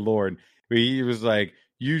 but dear Lord, he was like,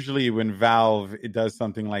 usually when Valve does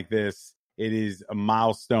something like this, it is a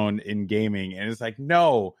milestone in gaming. And it's like,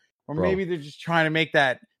 no. Or maybe they're just trying to make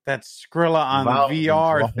that Skrilla on Valve the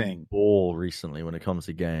VR thing. Ball recently when it comes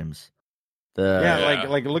to games.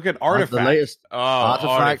 Like look at Artifact. The latest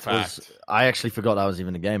Artifact was. I actually forgot that was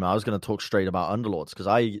even a game. I was going to talk straight about Underlords because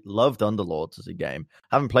I loved Underlords as a game.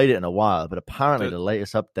 Haven't played it in a while, but apparently the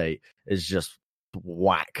latest update is just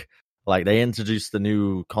whack. Like they introduced the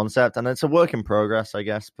new concept, and it's a work in progress, I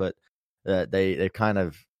guess. But they kind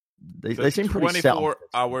of they seem pretty set.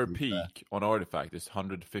 24-hour peak on Artifact is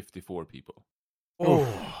 154 people. Oh,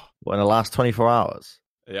 well, in the last 24 hours.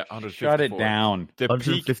 Yeah, 154. Shut it down. The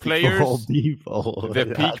peak players,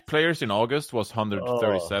 peak players in August was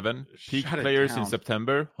 137. Peak players in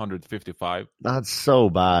September, 155. That's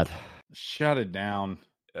so bad. Shut it down.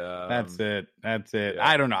 That's it. Yeah.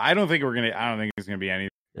 I don't know. I don't think it's gonna be anything.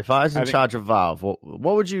 If I was in charge of Valve,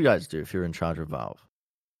 what would you guys do if you're in charge of Valve?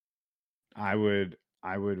 I would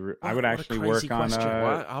actually work on.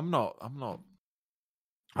 I'm not.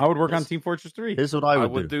 I would work on Team Fortress 3. Here's what I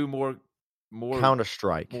would do more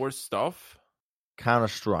Counter-Strike. More stuff.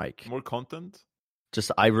 Counter-Strike. More content.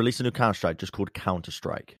 I released a new Counter-Strike just called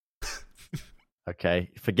Counter-Strike.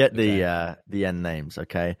 Okay? Forget the end names,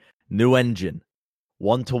 okay? New engine.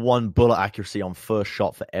 1-to-1 bullet accuracy on first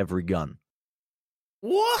shot for every gun.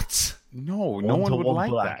 What? No one would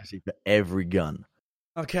like that. Accuracy for every gun.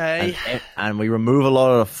 Okay. And we remove a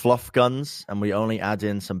lot of the fluff guns, and we only add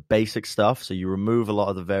in some basic stuff. So you remove a lot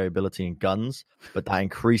of the variability in guns, but that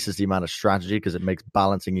increases the amount of strategy because it makes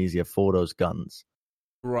balancing easier for those guns.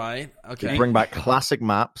 Right. Okay. We bring back classic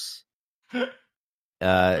maps.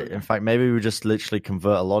 In fact, maybe we just literally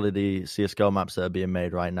convert a lot of the CSGO maps that are being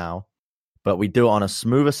made right now, but we do it on a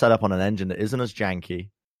smoother setup on an engine that isn't as janky.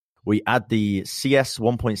 We add the CS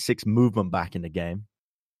 1.6 movement back in the game,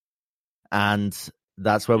 and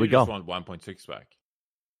that's where we go. Want 1.6 back?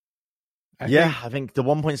 I think the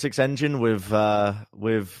 1.6 engine with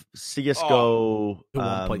CS:GO. The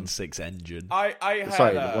 1.6 engine. The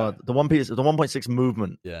 1.6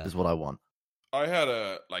 movement is what I want. I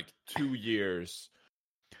had 2 years.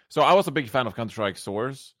 So I was a big fan of Counter-Strike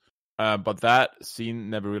Source, but that scene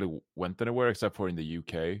never really went anywhere except for in the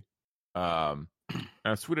UK.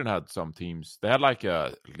 And Sweden had some teams. They had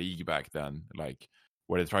a league back then,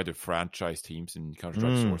 where they tried to franchise teams in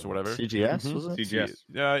Counter-Strike Source or whatever. CGS, was it? CGS.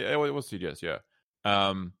 Yeah, it was CGS, yeah.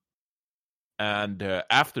 And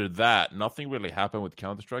after that, nothing really happened with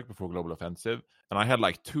Counter-Strike before Global Offensive. And I had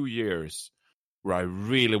 2 years where I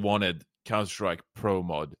really wanted Counter-Strike Pro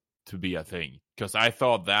Mod to be a thing. Because I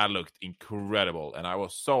thought that looked incredible. And I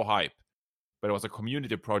was so hyped. But it was a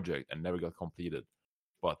community project and never got completed.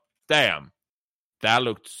 But damn, that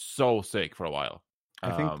looked so sick for a while.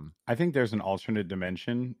 I think there's an alternate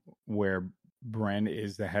dimension where Bren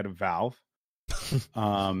is the head of Valve,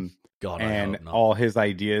 God, I and hope not. all his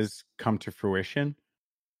ideas come to fruition.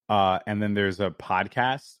 And then there's a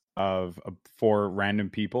podcast of 4 random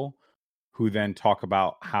people who then talk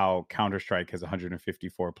about how Counter-Strike has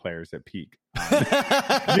 154 players at peak.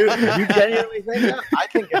 You genuinely think that? I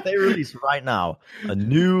think if they release right now a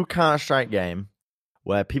new Counter-Strike game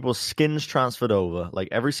where people's skins transferred over, like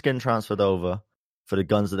every skin transferred over for the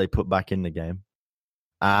guns that they put back in the game,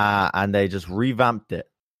 and they just revamped it,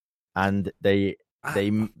 and they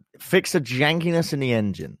fixed the jankiness in the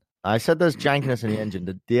engine. I said there's jankiness in the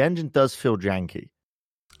engine. The engine does feel janky.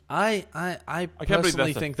 I can't believe personally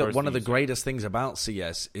that's the think that first one of the thing you said. greatest things about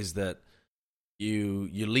CS is that you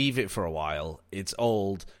leave it for a while. It's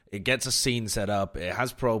old. It gets a scene set up. It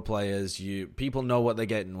has pro players. People know what they're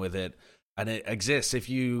getting with it, and it exists. If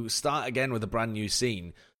you start again with a brand new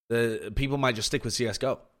scene, the people might just stick with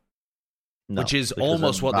CS:GO, No, which is because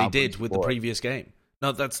almost then what they Valve did would with the support it. previous game.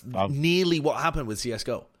 No, that's Valve. nearly what happened with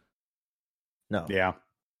CS:GO. No, Yeah.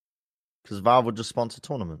 because Valve would just sponsor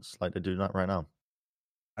tournaments like they do that right now.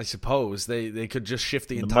 I suppose they could just shift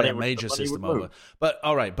the The entire money would- major the money system would over. move. But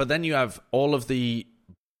all right, but then you have all of the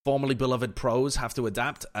formerly beloved pros have to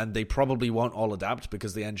adapt, and they probably won't all adapt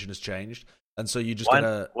because the engine has changed. And so you just Why-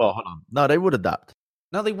 gotta. Well, hold on. No, they would adapt.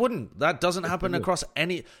 No, they wouldn't. That doesn't happen across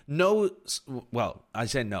any. No, well, I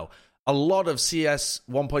say no. A lot of CS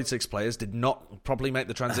 1.6 players did not properly make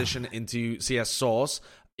the transition into CS Source,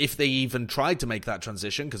 if they even tried to make that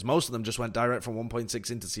transition, because most of them just went direct from 1.6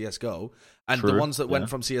 into CSGO, and the True, ones that went yeah.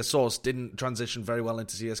 from CS Source didn't transition very well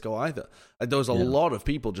into CSGO either. And there was a lot of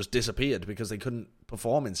people just disappeared because they couldn't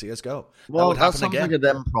perform in CSGO. Well, would that happen sounds again. like a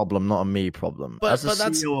them problem, not a me problem. But- As a but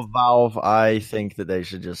that's- CEO of Valve, I think that they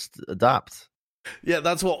should just adapt. Yeah,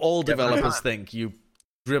 that's what all Yeah, but- developers think, you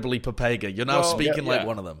dribbly papega. You're now Well, speaking like yeah.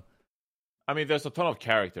 one of them. I mean, there's a ton of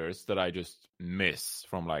characters that I just miss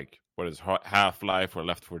from like what is Half-Life or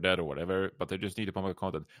Left 4 Dead or whatever, but they just need to pump out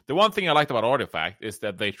content. The one thing I liked about Artifact is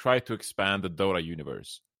that they tried to expand the Dota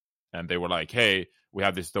universe, and they were like, "Hey, we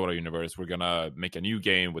have this Dota universe. We're gonna make a new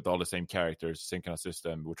game with all the same characters, same kind of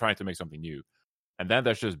system. We're trying to make something new." And then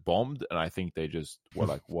that's just bombed, and I think they just were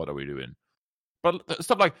like, "What are we doing?" But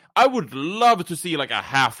stuff like, I would love to see like a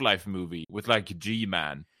Half-Life movie with like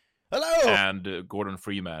G-Man Hello! and Gordon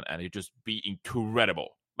Freeman, and it just be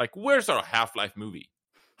incredible. Like, where's our Half-Life movie?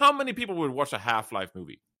 How many people would watch a Half-Life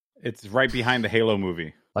movie? It's right behind the Halo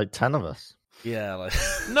movie. Like 10 of us. Yeah, like...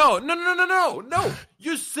 No.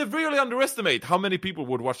 You severely underestimate how many people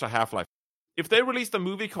would watch a Half-Life. If they released a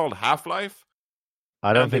movie called Half-Life,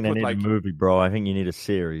 I don't And they think they put, need like- a movie, bro. I think you need a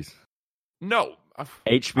series. no.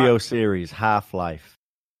 HBO series, Half-Life.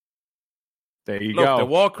 There you Look, go. the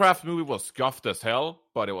Warcraft movie was scuffed as hell,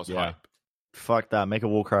 but it was Yeah. hype. Fuck that. Make a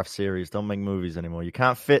Warcraft series. Don't make movies anymore. You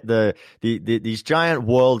can't fit these giant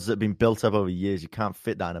worlds that have been built up over years. You can't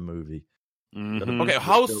fit that in a movie. Mhm. Okay,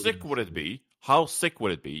 how buildings sick would it be? How sick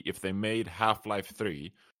would it be if they made Half-Life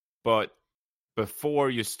 3, but before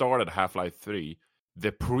you started Half-Life 3,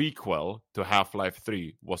 the prequel to Half-Life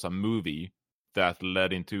 3 was a movie that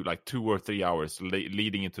led into like 2 or 3 hours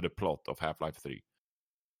leading into the plot of Half-Life 3.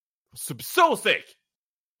 So sick!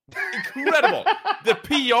 Incredible! The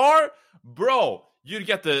PR, bro, you'd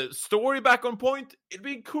get the story back on point. It'd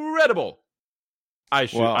be incredible. I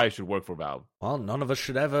should work for Valve. Well, none of us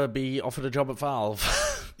should ever be offered a job at Valve.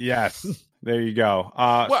 Yes. There you go.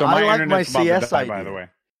 Well, so I my like internet's my about to CS die, by idea. the way.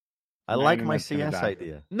 I My like my internet's gonna CS die.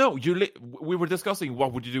 idea. No, we were discussing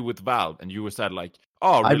what would you do with Valve, and you were said like,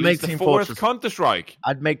 "Oh, I'd release make the Team 4th Fortress. Counter Strike."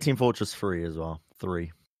 I'd make Team Fortress 3 as well.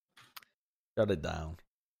 3. Shut it down.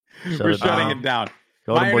 We're shutting it down.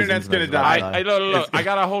 Golden My Boys internet's gonna internet's die. about to Look. I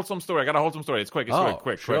gotta hold some story. It's quick.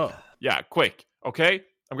 Quick. Sure. Yeah, quick. Okay,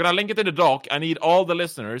 I'm gonna link it in the doc. I need all the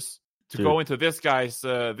listeners to Dude. go into this guy's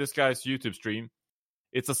YouTube stream.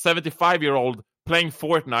 It's a 75-year-old playing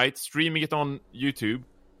Fortnite, streaming it on YouTube.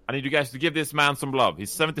 I need you guys to give this man some love.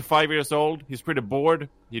 He's 75 years old. He's pretty bored.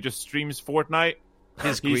 He just streams Fortnite.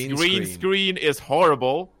 His His green screen is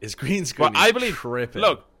horrible. His green screen But I is believe, tripping.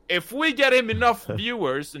 look, if we get him enough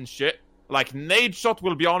viewers and shit, like Nadeshot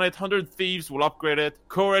will be on it, 100 Thieves will upgrade it,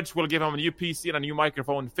 Courage will give him a new PC and a new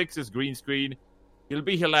microphone, fix his green screen. He'll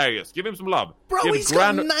be hilarious. Give him some love. Bro, Give he's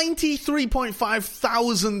Gran- got 93.5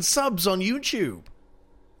 thousand subs on YouTube.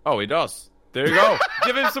 Oh, he does. There you go.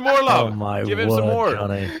 Give him some more love. Oh my Give him word, some more.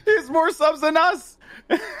 Johnny. He has more subs than us.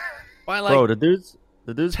 By like, Bro, the dude's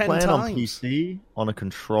 10 playing on times. PC on a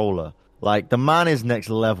controller. Like, the man is next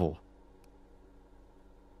level.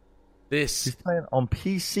 this He's playing on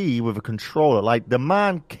PC with a controller. Like, the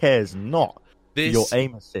man cares not for your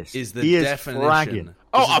aim assist. is the he is definition. fragging. This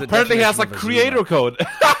Oh, is the apparently he has a definition of creator zoomer.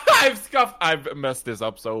 code. I've messed this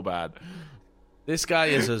up so bad. This guy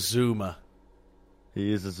is a zoomer.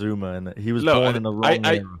 He is a zoomer, and he was Look, born in the wrong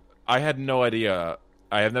era. I had no idea.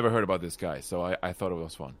 I have never heard about this guy, so I thought it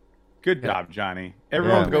was fun. Good job, Johnny.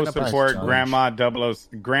 Everyone Yeah. go Nice support challenge. Grandma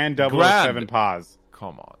 007 Paz.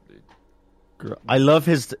 Come on, dude. I love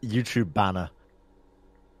his YouTube banner.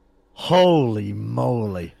 Holy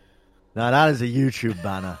moly. Now that is a YouTube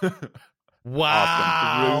banner.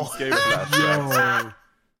 Wow. RuneScape flashbacks.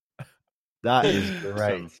 That is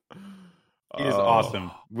great. He is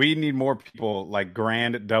awesome. We need more people like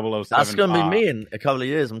Grand 007 That's going to be Paz. me in a couple of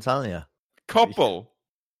years, I'm telling you. Couple.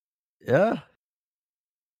 Yeah.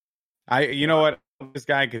 You know what? This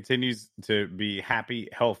guy continues to be happy,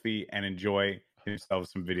 healthy, and enjoy himself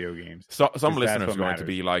some video games. So some 'Cause that's listeners what are going matters. to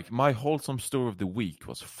be like, my wholesome story of the week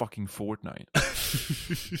was fucking Fortnite.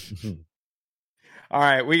 All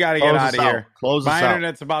right, we got to get Close out us of out. here. Close My us out.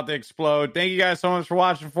 internet's about to explode. Thank you guys so much for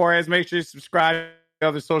watching for us. Make sure you subscribe to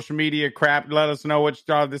other social media crap. Let us know what you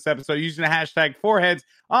thought of this episode using the hashtag Foreheads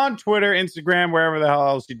on Twitter, Instagram, wherever the hell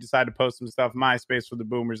else you decide to post some stuff. MySpace for the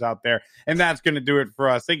boomers out there. And that's going to do it for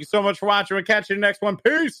us. Thank you so much for watching. We'll catch you in the next one.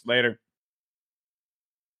 Peace. Later.